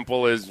as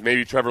simple as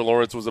maybe Trevor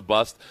Lawrence was a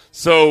bust?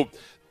 So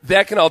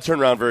that can all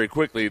turn around very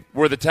quickly.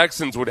 Where the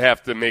Texans would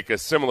have to make a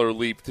similar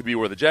leap to be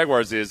where the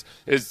Jaguars is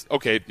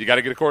okay, you got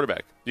to get a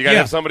quarterback. You got to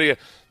have somebody.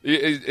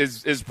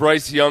 Is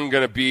Bryce Young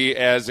going to be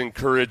as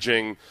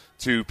encouraging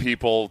to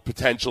people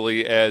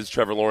potentially as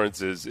Trevor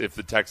Lawrence is if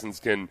the Texans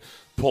can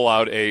pull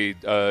out a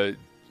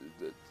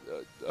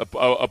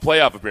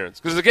playoff appearance?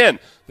 Because, again,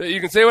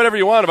 you can say whatever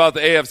you want about the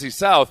AFC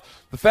South.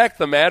 The fact of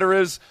the matter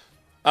is,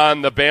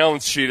 on the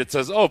balance sheet, it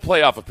says,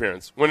 playoff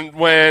appearance.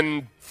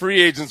 When free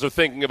agents are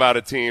thinking about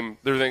a team,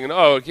 they're thinking,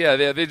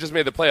 they just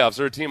made the playoffs.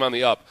 They're a team on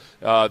the up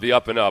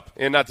and up.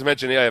 And not to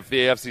mention, if the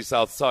AFC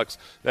South sucks,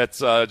 that's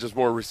just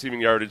more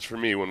receiving yardage for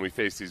me when we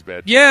face these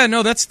bad teams. Yeah, no,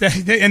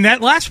 and that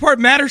last part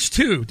matters,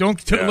 too.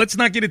 Let's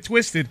not get it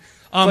twisted.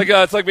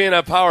 It's like being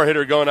a power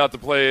hitter going out to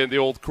play in the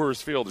old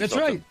Coors Field or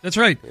something. That's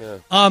right.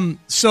 Yeah.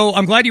 So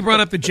I'm glad you brought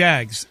up the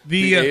Jags.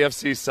 The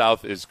AFC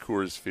South is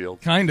Coors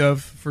Field. Kind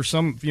of, for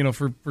some,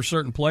 for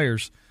certain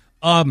players.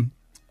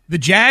 The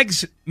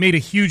Jags made a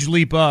huge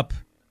leap up.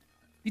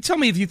 You tell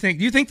me do you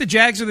think the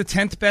Jags are the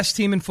 10th best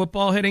team in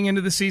football heading into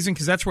the season?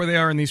 Because that's where they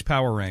are in these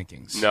power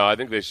rankings. No, I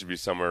think they should be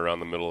somewhere around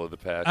the middle of the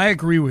pack. I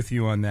agree with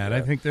you on that. Yeah.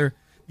 I think they're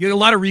You get a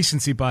lot of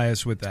recency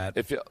bias with that.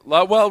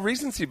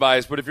 Recency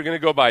bias, but if you're going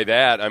to go by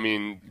that, I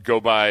mean, go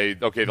by,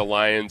 okay, the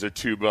Lions are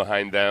 2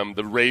 behind them.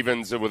 The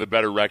Ravens, with a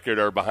better record,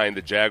 are behind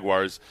the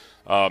Jaguars,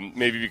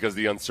 maybe because of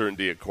the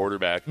uncertainty at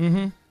quarterback.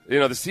 Mm-hmm. The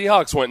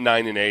Seahawks went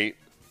 9-8,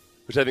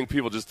 which I think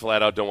people just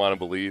flat out don't want to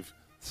believe.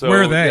 So,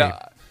 where are they? Yeah,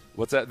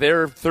 what's that?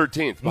 They're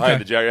 13th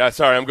behind the Jaguars.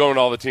 Sorry, I'm going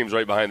all the teams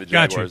right behind the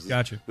Jaguars.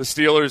 Gotcha. The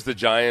Steelers, the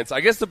Giants.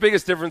 I guess the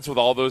biggest difference with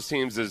all those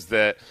teams is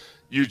that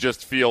you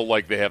just feel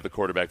like they have the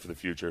quarterback for the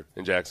future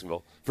in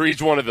Jacksonville for each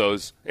one of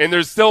those. And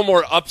there's still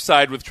more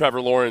upside with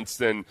Trevor Lawrence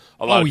than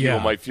a lot of people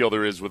might feel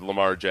there is with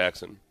Lamar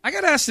Jackson. I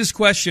got to ask this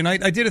question.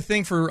 I did a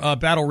thing for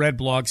Battle Red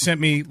Blog,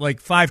 sent me like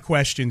 5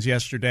 questions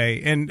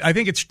yesterday, and I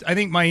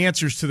think my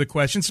answers to the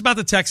questions, it's about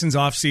the Texans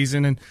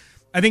offseason, and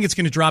I think it's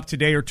going to drop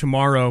today or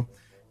tomorrow.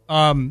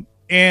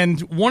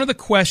 And one of the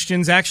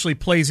questions actually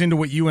plays into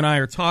what you and I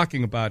are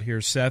talking about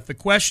here, Seth. The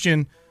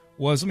question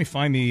was, let me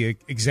find the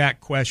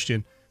exact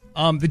question.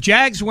 The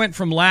Jags went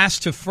from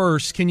last to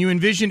first. Can you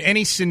envision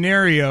any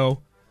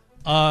scenario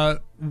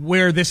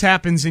where this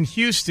happens in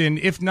Houston?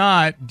 If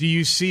not, do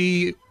you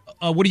see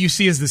what do you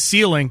see as the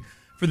ceiling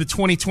for the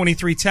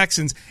 2023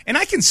 Texans? And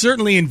I can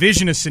certainly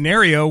envision a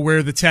scenario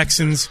where the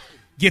Texans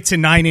get to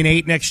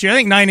 9-8 next year. I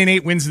think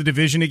 9-8 wins the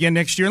division again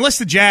next year, unless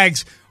the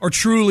Jags are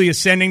truly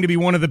ascending to be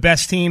one of the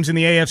best teams in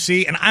the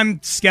AFC. And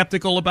I'm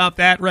skeptical about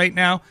that right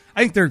now.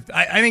 I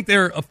think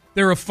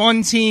they're a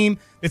fun team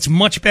that's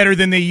much better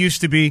than they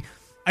used to be.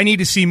 I need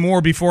to see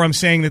more before I'm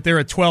saying that they're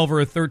a 12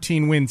 or a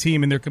 13 win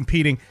team and they're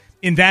competing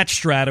in that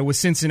strata with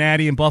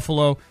Cincinnati and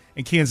Buffalo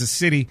and Kansas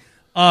City.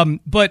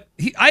 But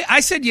I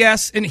said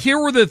yes, and here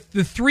were the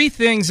 3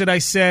 things that I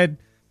said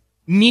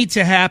need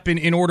to happen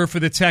in order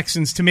for the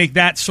Texans to make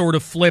that sort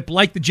of flip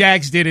like the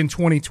Jags did in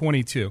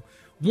 2022.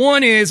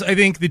 One is I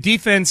think the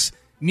defense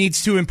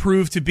needs to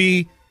improve to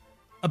be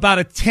about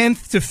a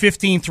 10th to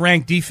 15th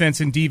ranked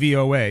defense in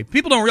DVOA.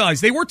 People don't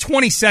realize they were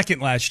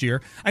 22nd last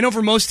year. I know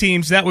for most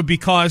teams that would be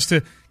cause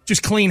to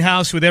just clean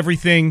house with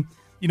everything,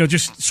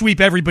 just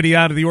sweep everybody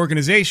out of the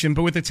organization.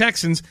 But with the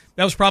Texans,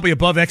 that was probably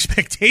above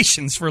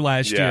expectations for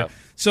last year.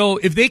 So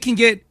if they can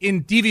get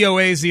in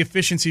DVOA is the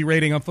efficiency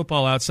rating on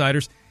Football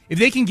Outsiders, if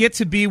they can get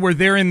to be where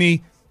they're in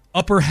the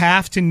upper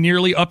half to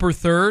nearly upper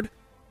third,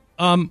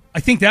 I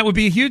think that would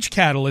be a huge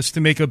catalyst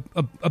to make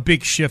a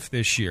big shift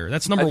this year.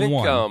 That's number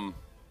one. Go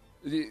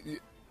ahead.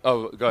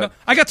 No,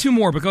 I got 2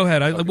 more, but go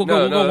ahead. We'll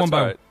go one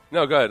by one.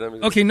 No, go ahead.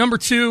 Okay, number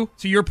 2,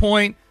 to your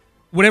point,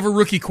 whatever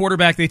rookie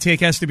quarterback they take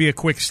has to be a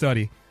quick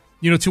study,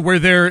 to where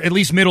they're at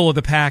least middle of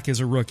the pack as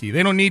a rookie.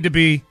 They don't need to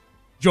be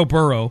Joe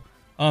Burrow,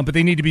 but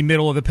they need to be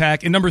middle of the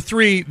pack. And number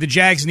 3, the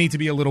Jags need to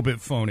be a little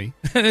bit phony.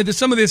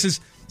 Some of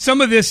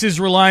this is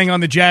relying on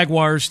the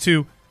Jaguars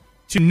to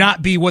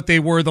not be what they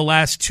were the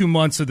last 2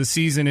 months of the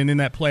season and in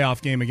that playoff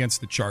game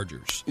against the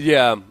Chargers.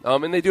 Yeah,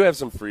 and they do have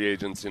some free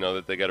agents,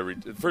 that they got to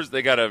first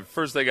they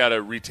got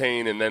to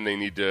retain, and then they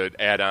need to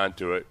add on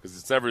to it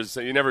because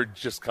you never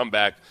just come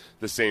back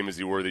the same as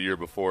you were the year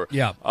before.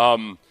 Yeah.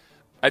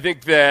 I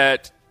think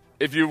that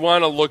if you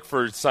want to look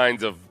for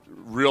signs of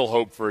real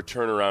hope for a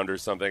turnaround or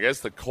something, I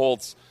guess the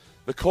Colts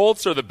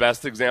are the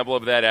best example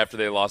of that after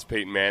they lost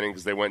Peyton Manning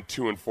because they went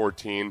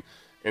 2-14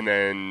 and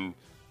then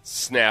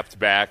snapped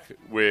back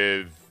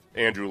with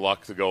Andrew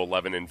Luck to go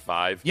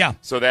 11-5. Yeah.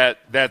 So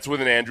that's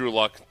with an Andrew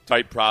Luck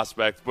type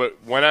prospect,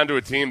 but went on to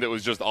a team that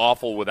was just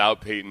awful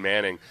without Peyton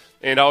Manning.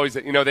 And always,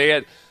 they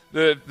had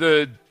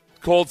the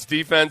Colts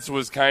defense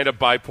was kind of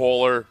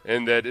bipolar,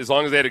 and that as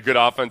long as they had a good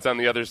offense on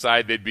the other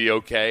side, they'd be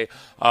okay.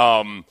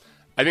 I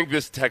think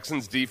this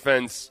Texans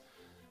defense,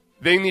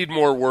 they need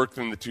more work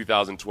than the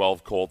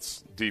 2012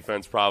 Colts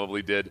defense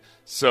probably did.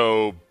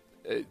 So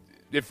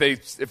if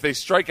they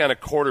strike on a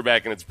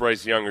quarterback and it's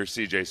Bryce Young or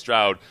C.J.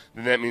 Stroud,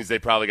 then that means they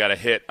probably got a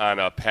hit on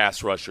a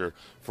pass rusher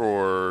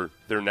for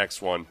their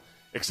next one.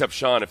 Except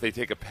Sean, if they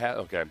take a pass,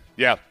 okay,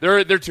 yeah,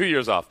 they're 2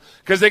 years off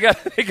because they got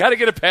to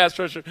get a pass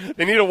rusher.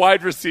 They need a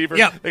wide receiver.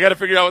 Yeah. They got to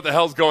figure out what the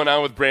hell's going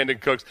on with Brandon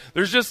Cooks.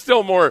 There's just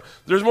still more.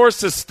 There's more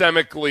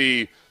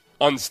systemically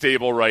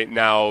unstable right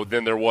now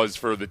than there was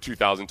for the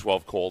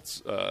 2012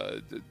 Colts.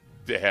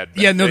 They had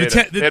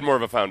more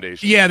of a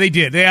foundation. Yeah, they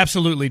did. They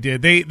absolutely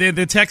did.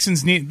 The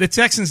Texans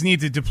need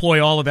to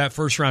deploy all of that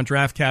first round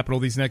draft capital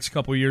these next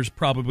couple of years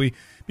probably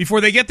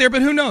before they get there.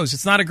 But who knows?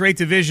 It's not a great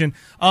division.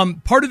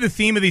 Part of the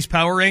theme of these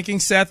power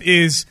rankings, Seth,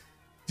 is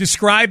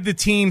describe the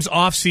team's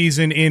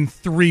offseason in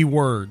 3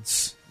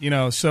 words.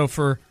 So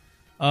for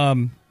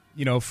the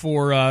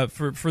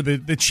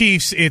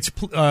Chiefs, it's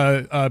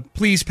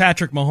please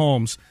Patrick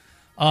Mahomes.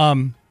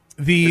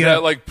 Is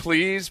that like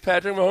please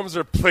Patrick Mahomes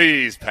or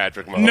please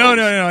Patrick Mahomes? No.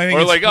 I think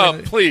or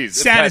like please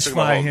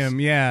satisfy him.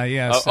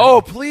 Yeah.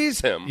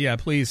 Please him. Yeah,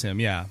 please him.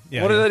 Yeah.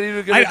 What did that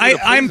even get?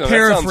 I'm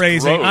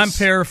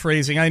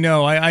paraphrasing. I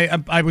know.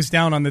 I was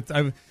down on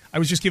the. I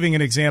was just giving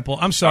an example.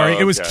 I'm sorry.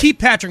 It was keep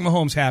Patrick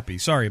Mahomes happy.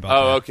 Sorry about that.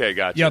 Oh, okay,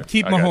 gotcha. Yep,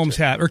 keep Mahomes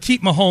happy or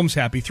keep Mahomes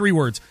happy. 3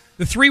 words.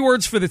 The 3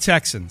 words for the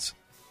Texans: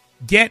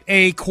 get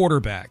a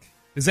quarterback.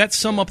 Does that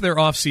sum up their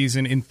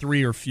offseason in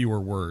 3 or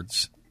fewer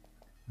words?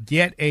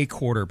 Get a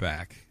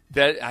quarterback.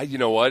 You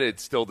know what? It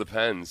still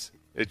depends.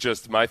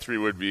 My 3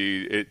 would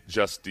be, it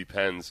just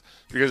depends.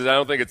 Because I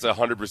don't think it's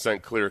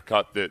 100% clear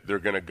cut that they're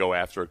going to go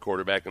after a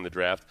quarterback in the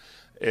draft.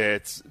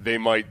 They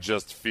might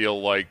just feel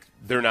like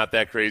they're not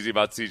that crazy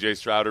about C.J.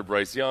 Stroud or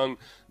Bryce Young.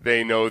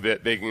 They know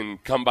that they can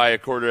come by a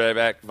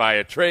quarterback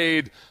via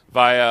trade,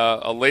 via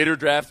a later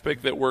draft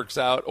pick that works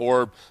out,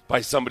 or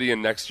by somebody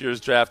in next year's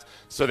draft.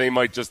 So they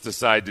might just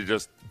decide to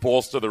just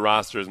bolster the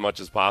roster as much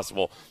as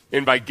possible.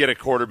 And by get a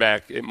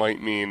quarterback, it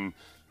might mean,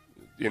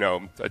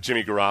 a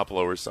Jimmy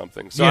Garoppolo or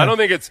something. So I don't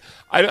think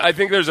I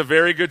think there's a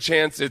very good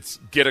chance it's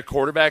get a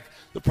quarterback.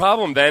 The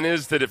problem then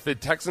is that if the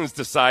Texans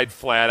decide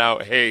flat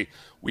out, hey,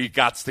 we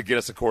got to get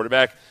us a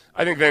quarterback,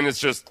 I think then it's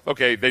just,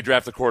 okay, they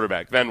draft a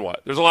quarterback. Then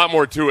what? There's a lot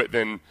more to it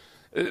than –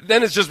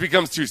 then it just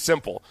becomes too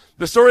simple.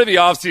 The story of the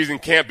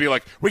offseason can't be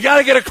like, we got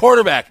to get a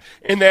quarterback.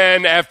 And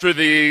then after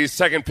the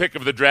second pick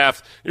of the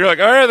draft, you're like,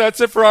 all right,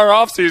 that's it for our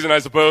offseason, I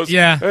suppose.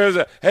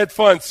 Yeah. Had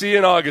fun. See you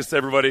in August,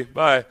 everybody.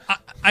 Bye.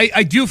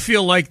 I do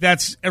feel like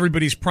that's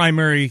everybody's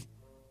primary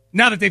 –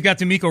 now that they've got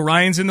DeMeco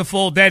Ryans in the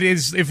fold, that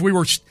is, if we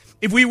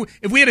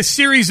had a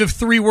series of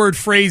 3-word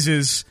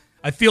phrases –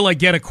 I feel like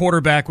get a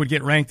quarterback would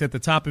get ranked at the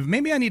top of.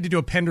 Maybe I need to do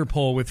a Pender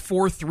poll with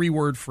 4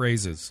 3-word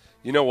phrases.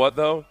 You know what,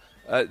 though?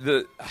 I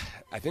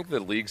think the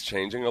league's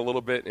changing a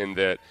little bit in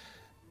that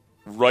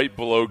right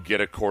below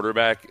get a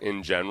quarterback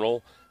in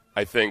general,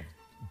 I think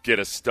get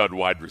a stud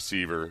wide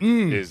receiver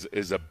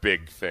is a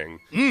big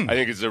thing. I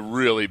think it's a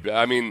really big –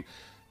 I mean,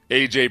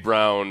 A.J.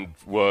 Brown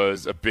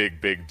was a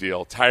big, big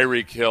deal.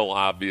 Tyreek Hill,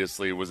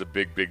 obviously, was a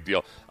big, big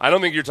deal. I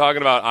don't think you're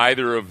talking about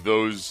either of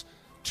those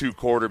 2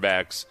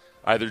 quarterbacks,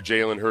 either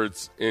Jalen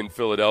Hurts in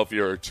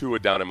Philadelphia or Tua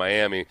down in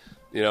Miami.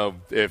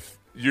 If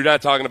you're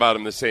not talking about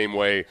them the same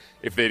way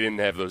if they didn't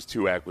have those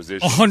 2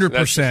 acquisitions.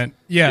 100%.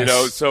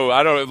 Yes. So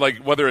I don't like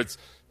whether it's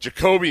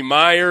Jacoby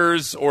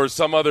Myers or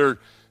some other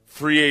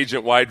free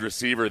agent wide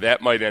receiver,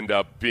 that might end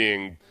up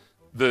being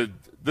the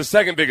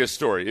second biggest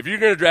story. If you're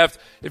going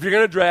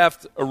to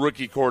draft a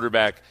rookie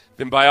quarterback,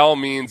 then by all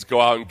means go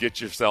out and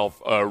get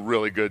yourself a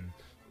really good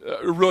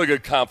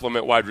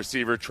compliment wide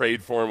receiver,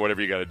 trade for him,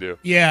 whatever you got to do.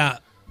 Yeah.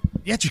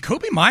 Yeah,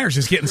 Jacoby Myers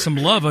is getting some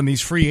love on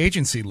these free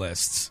agency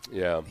lists.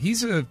 Yeah.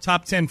 He's a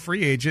top 10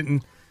 free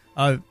agent,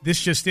 and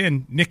this just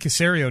in, Nick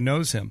Caserio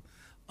knows him.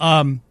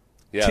 Bill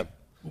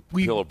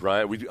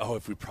O'Brien.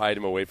 If we pried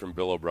him away from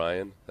Bill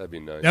O'Brien, that'd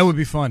be nice. That would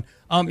be fun.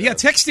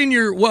 Text in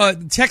your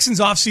Texans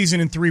offseason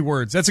in 3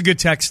 words. That's a good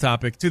text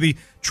topic to the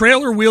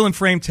Trailer Wheel and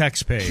Frame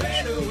text page.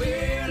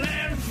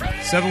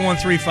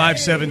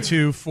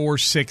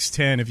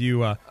 713-572-4610 if you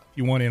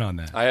want in on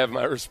that. I have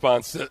my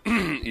response to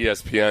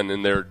ESPN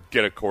and their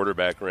get a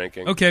quarterback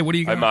ranking. Okay, what do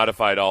you got? I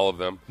modified all of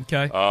them.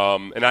 Okay.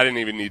 And I didn't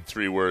even need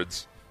 3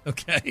 words.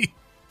 Okay.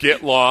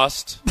 Get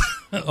lost.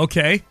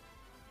 Okay.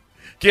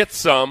 Get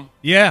some.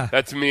 Yeah.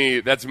 That's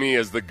me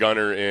as the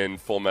gunner in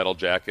Full Metal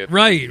Jacket.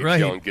 Right.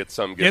 Yelling, get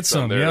some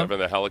there. Yep. Up in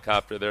the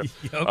helicopter there.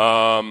 Yep.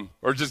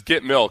 Or just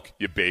get milk,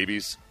 you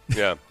babies.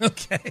 Yeah.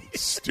 Okay.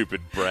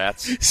 Stupid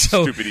brats.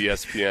 Stupid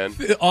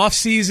ESPN. Off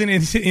season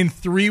in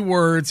 3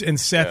 words, and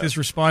Seth is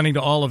responding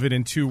to all of it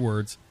in 2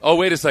 words. Oh,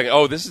 wait a second.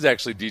 Oh, this is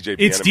actually DJ Bieniemy.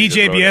 It's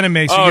DJ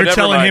Bieniemy, so you're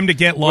telling him to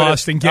get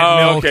lost and get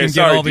milk and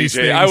get all these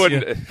things. I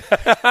wouldn't.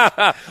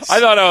 I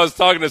thought I was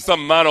talking to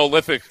some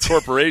monolithic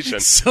corporation.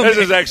 This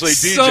is actually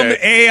DJ. Some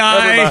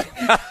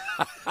AI.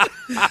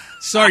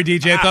 Sorry,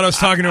 DJ. I thought I was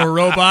talking to a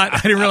robot. I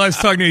didn't realize I was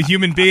talking to a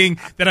human being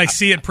that I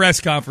see at press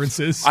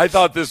conferences. I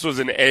thought this was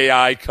an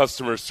AI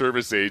customer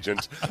service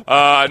agent.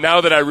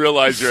 Now that I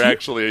realize you're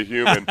actually a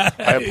human,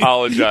 I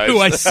apologize. Who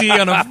I see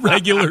on a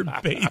regular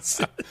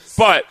basis.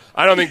 But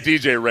I don't think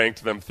DJ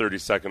ranked them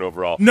 32nd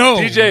overall. No.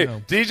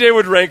 DJ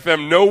would rank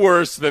them no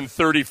worse than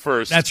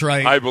 31st. That's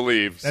right. I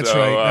believe. That's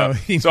right.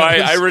 So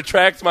I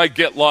retract my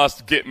get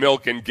lost, get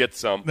milk, and get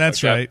some.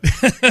 That's right.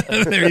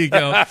 There you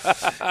go.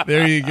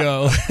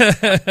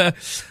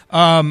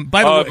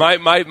 By the way,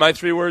 my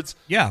 3 words.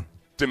 Yeah.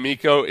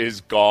 DeMeco is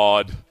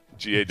God.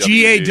 G-A-W-D.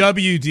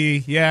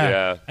 G-A-W-D.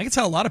 Yeah. I can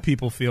tell a lot of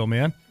people feel,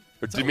 man.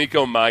 Or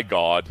DeMeco, my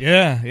God.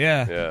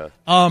 Yeah.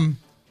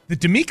 The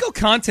DeMeco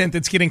content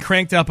that's getting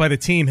cranked out by the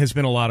team has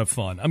been a lot of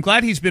fun. I'm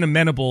glad he's been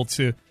amenable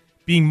to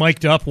being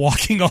mic'd up,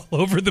 walking all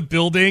over the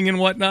building and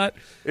whatnot.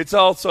 It's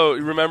also,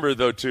 remember,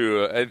 though,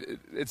 too,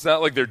 it's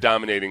not like they're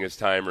dominating his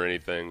time or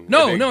anything.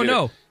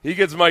 No. He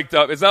gets mic'd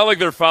up. It's not like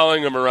they're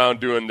following him around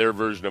doing their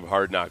version of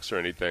Hard Knocks or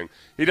anything.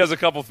 He does a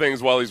couple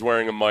things while he's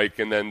wearing a mic,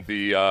 and then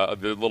the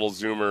little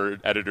Zoomer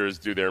editors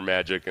do their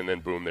magic, and then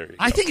boom, there you go.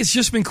 I think it's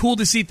just been cool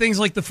to see things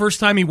like the first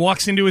time he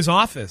walks into his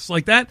office.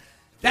 Like that.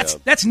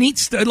 That's neat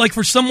stuff. Like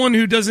for someone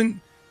who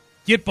doesn't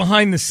get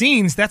behind the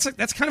scenes, that's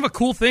kind of a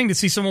cool thing to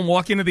see someone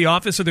walk into the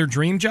office of their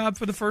dream job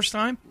for the first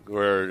time.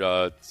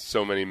 Where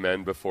so many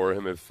men before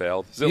him have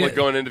failed. Is it like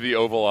going into the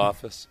Oval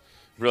Office?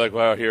 We're like,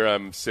 wow, here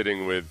I'm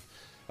sitting in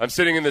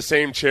the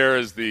same chair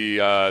as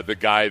the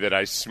guy that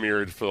I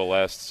smeared for the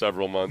last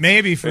several months.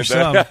 Maybe for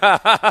some.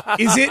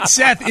 Is it,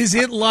 Seth? Is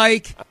it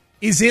like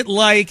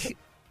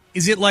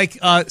Is it like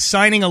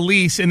signing a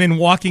lease and then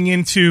walking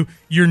into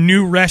your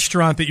new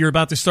restaurant that you're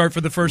about to start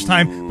for the first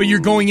time, but you're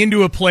going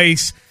into a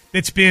place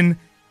that's been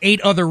 8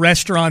 other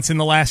restaurants in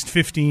the last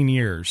 15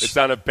 years? It's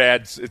in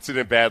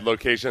a bad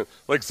location.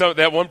 Like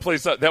that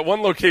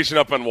one location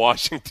up on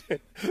Washington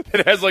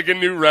that has like a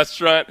new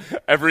restaurant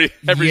every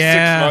 6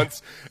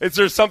 months.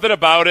 There's something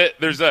about it.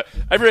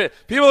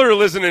 People who are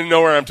listening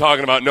know where I'm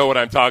talking about know what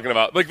I'm talking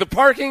about. Like the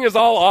parking is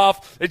all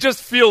off. It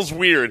just feels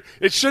weird.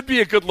 It should be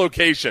a good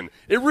location.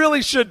 It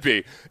really should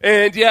be.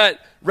 And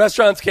yet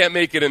restaurants can't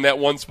make it in that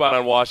one spot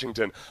on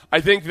Washington. I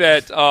think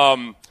that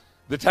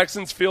the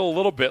Texans feel a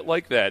little bit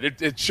like that.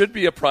 It should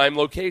be a prime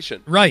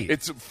location. Right.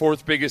 It's the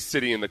 4th biggest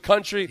city in the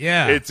country.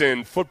 Yeah. It's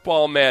in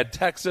football mad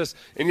Texas.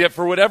 And yet,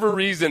 for whatever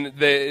reason,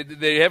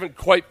 they haven't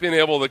quite been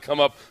able to come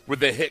up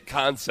with the hit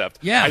concept.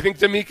 Yeah. I think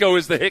D'Amico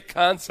is the hit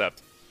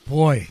concept.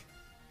 Boy.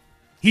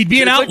 He'd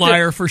be an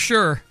outlier like for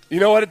sure. You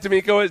know what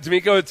D'Amico is?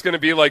 D'Amico, it's going to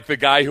be like the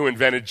guy who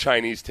invented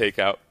Chinese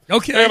takeout.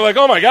 Okay. And I'm like,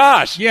 oh, my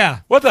gosh. Yeah.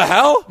 What the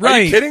hell? Right.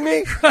 Are you kidding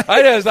me?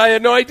 Right. I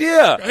had no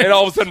idea. Right. And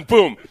all of a sudden,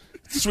 boom.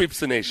 Sweeps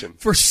the nation.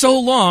 For so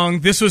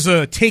long, this was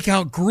a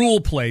takeout gruel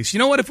place. You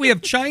know what? If we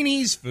have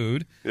Chinese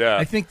food,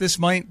 I think this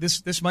might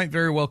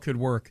very well could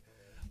work.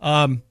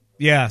 So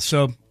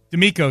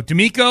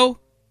D'Amico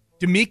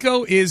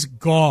is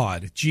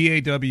God.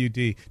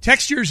 GAWD.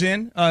 Text yours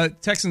in.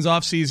 Texans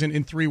offseason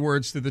in 3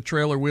 words to the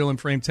Trailer Wheel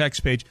and Frame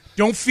text page.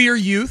 Don't fear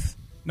youth.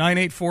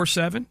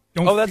 9847.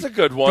 That's a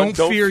good one.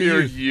 Don't fear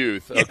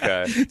youth. Yeah.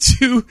 Okay.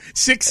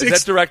 266. Is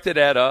that directed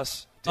at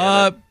us?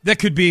 That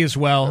could be as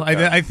well.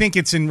 Okay. I think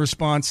it's in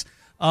response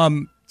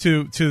to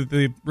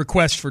the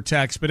request for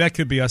text, but that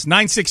could be us.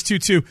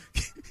 9622.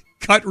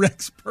 Cut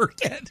Rex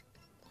Burkhead.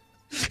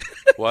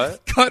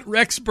 What? Cut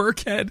Rex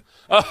Burkhead.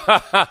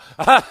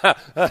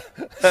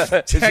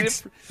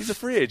 He's a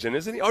free agent,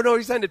 isn't he? Oh, no,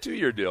 he signed a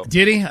 2-year deal.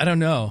 Did he? I don't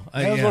know.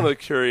 That was one of the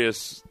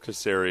curious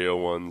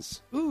Casario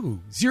ones.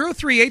 Ooh,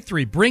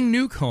 0383. Bring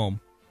Nuke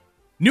home.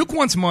 Nuke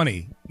wants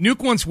money.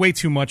 Nuke wants way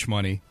too much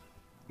money.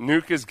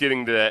 Nuke is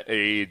getting to that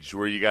age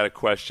where you got to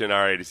question,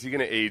 all right, is he going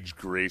to age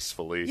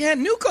gracefully? Yeah,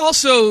 Nuke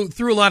also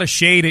threw a lot of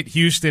shade at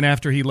Houston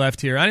after he left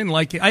here. I didn't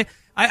like it. I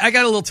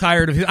got a little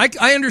tired of it.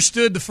 I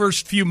understood the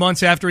first few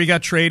months after he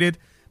got traded,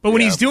 but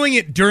when he's doing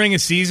it during a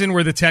season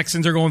where the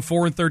Texans are going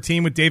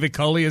 4-13 with David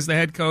Culley as the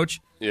head coach,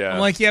 I'm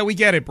like, yeah, we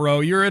get it, bro.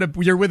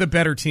 You're with a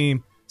better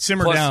team.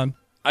 Simmer down.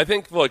 I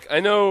think, look,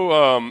 I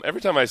know every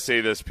time I say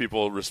this,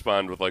 people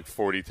respond with like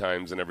 40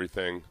 times and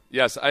everything.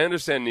 Yes, I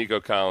understand Nico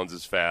Collins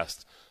is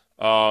fast.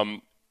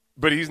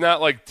 But he's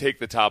not like take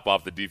the top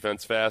off the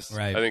defense fast.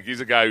 Right. I think he's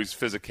a guy whose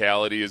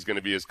physicality is going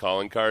to be his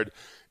calling card.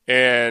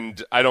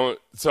 And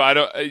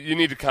you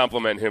need to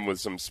complement him with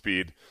some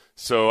speed.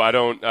 So I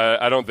don't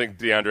think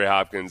DeAndre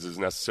Hopkins is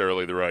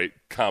necessarily the right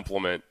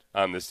complement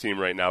on this team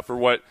right now for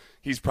what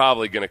he's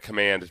probably going to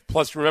command.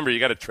 Plus, remember, you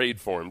got to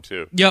trade for him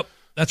too. Yep.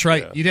 That's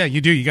right. Yeah,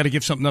 you do. You got to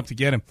give something up to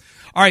get him.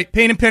 All right.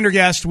 Payne and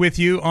Pendergast with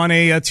you on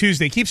a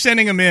Tuesday. Keep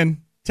sending them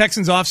in.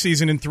 Texans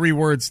offseason in 3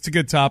 words. It's a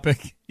good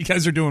topic. You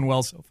guys are doing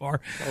well so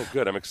far. Oh,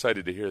 good. I'm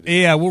excited to hear that.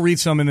 Yeah, we'll read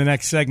some in the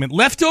next segment.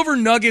 Leftover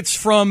nuggets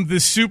from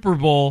the Super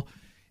Bowl,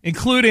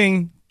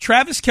 including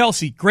Travis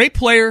Kelce, great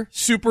player,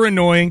 super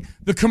annoying.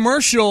 The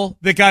commercial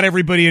that got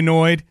everybody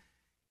annoyed,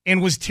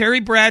 and was Terry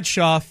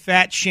Bradshaw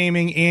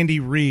fat-shaming Andy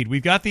Reid.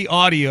 We've got the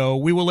audio.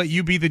 We will let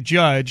you be the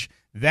judge.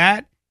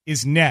 That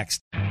is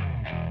next.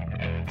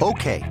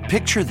 Okay,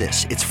 picture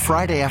this. It's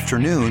Friday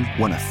afternoon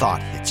when a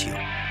thought hits you.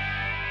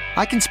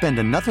 I can spend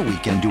another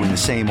weekend doing the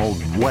same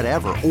old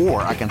whatever,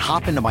 or I can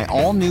hop into my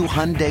all-new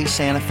Hyundai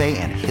Santa Fe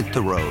and hit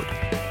the road.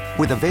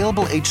 With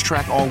available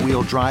H-Track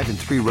all-wheel drive and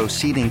 3-row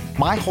seating,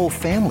 my whole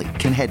family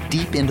can head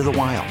deep into the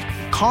wild.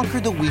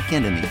 Conquer the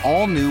weekend in the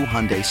all-new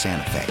Hyundai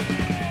Santa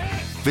Fe.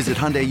 Visit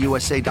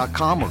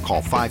HyundaiUSA.com or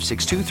call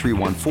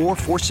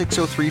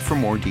 562-314-4603 for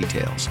more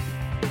details.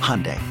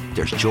 Hyundai,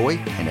 there's joy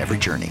in every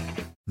journey.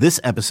 This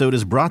episode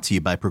is brought to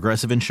you by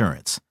Progressive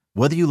Insurance.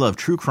 Whether you love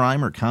true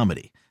crime or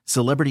comedy,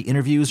 celebrity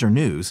interviews or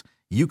news,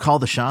 you call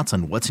the shots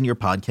on what's in your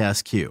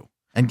podcast queue.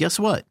 And guess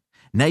what?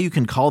 Now you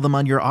can call them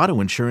on your auto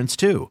insurance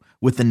too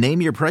with the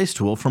Name Your Price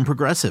tool from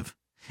Progressive.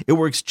 It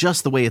works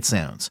just the way it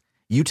sounds.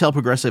 You tell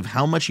Progressive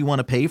how much you want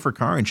to pay for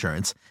car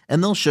insurance,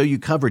 and they'll show you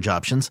coverage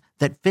options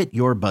that fit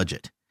your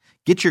budget.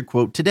 Get your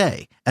quote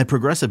today at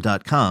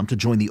Progressive.com to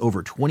join the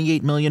over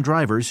 28 million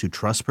drivers who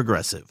trust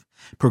Progressive.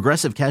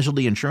 Progressive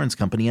Casualty Insurance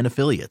Company and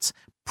Affiliates.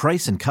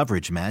 Price and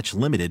coverage match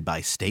limited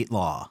by state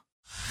law.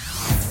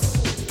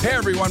 Hey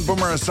everyone,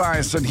 Boomer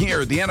Esiason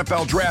here. The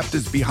NFL Draft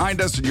is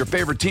behind us and your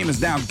favorite team is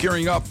now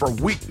gearing up for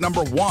week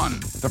number 1.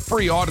 The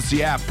free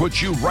Odyssey app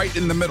puts you right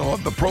in the middle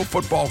of the pro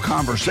football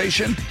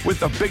conversation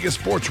with the biggest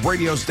sports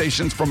radio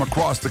stations from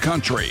across the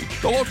country.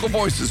 The local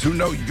voices who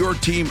know your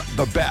team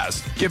the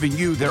best, giving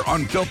you their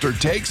unfiltered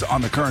takes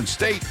on the current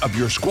state of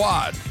your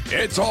squad.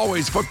 It's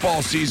always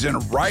football season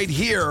right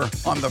here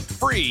on the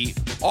free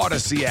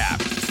Odyssey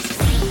app.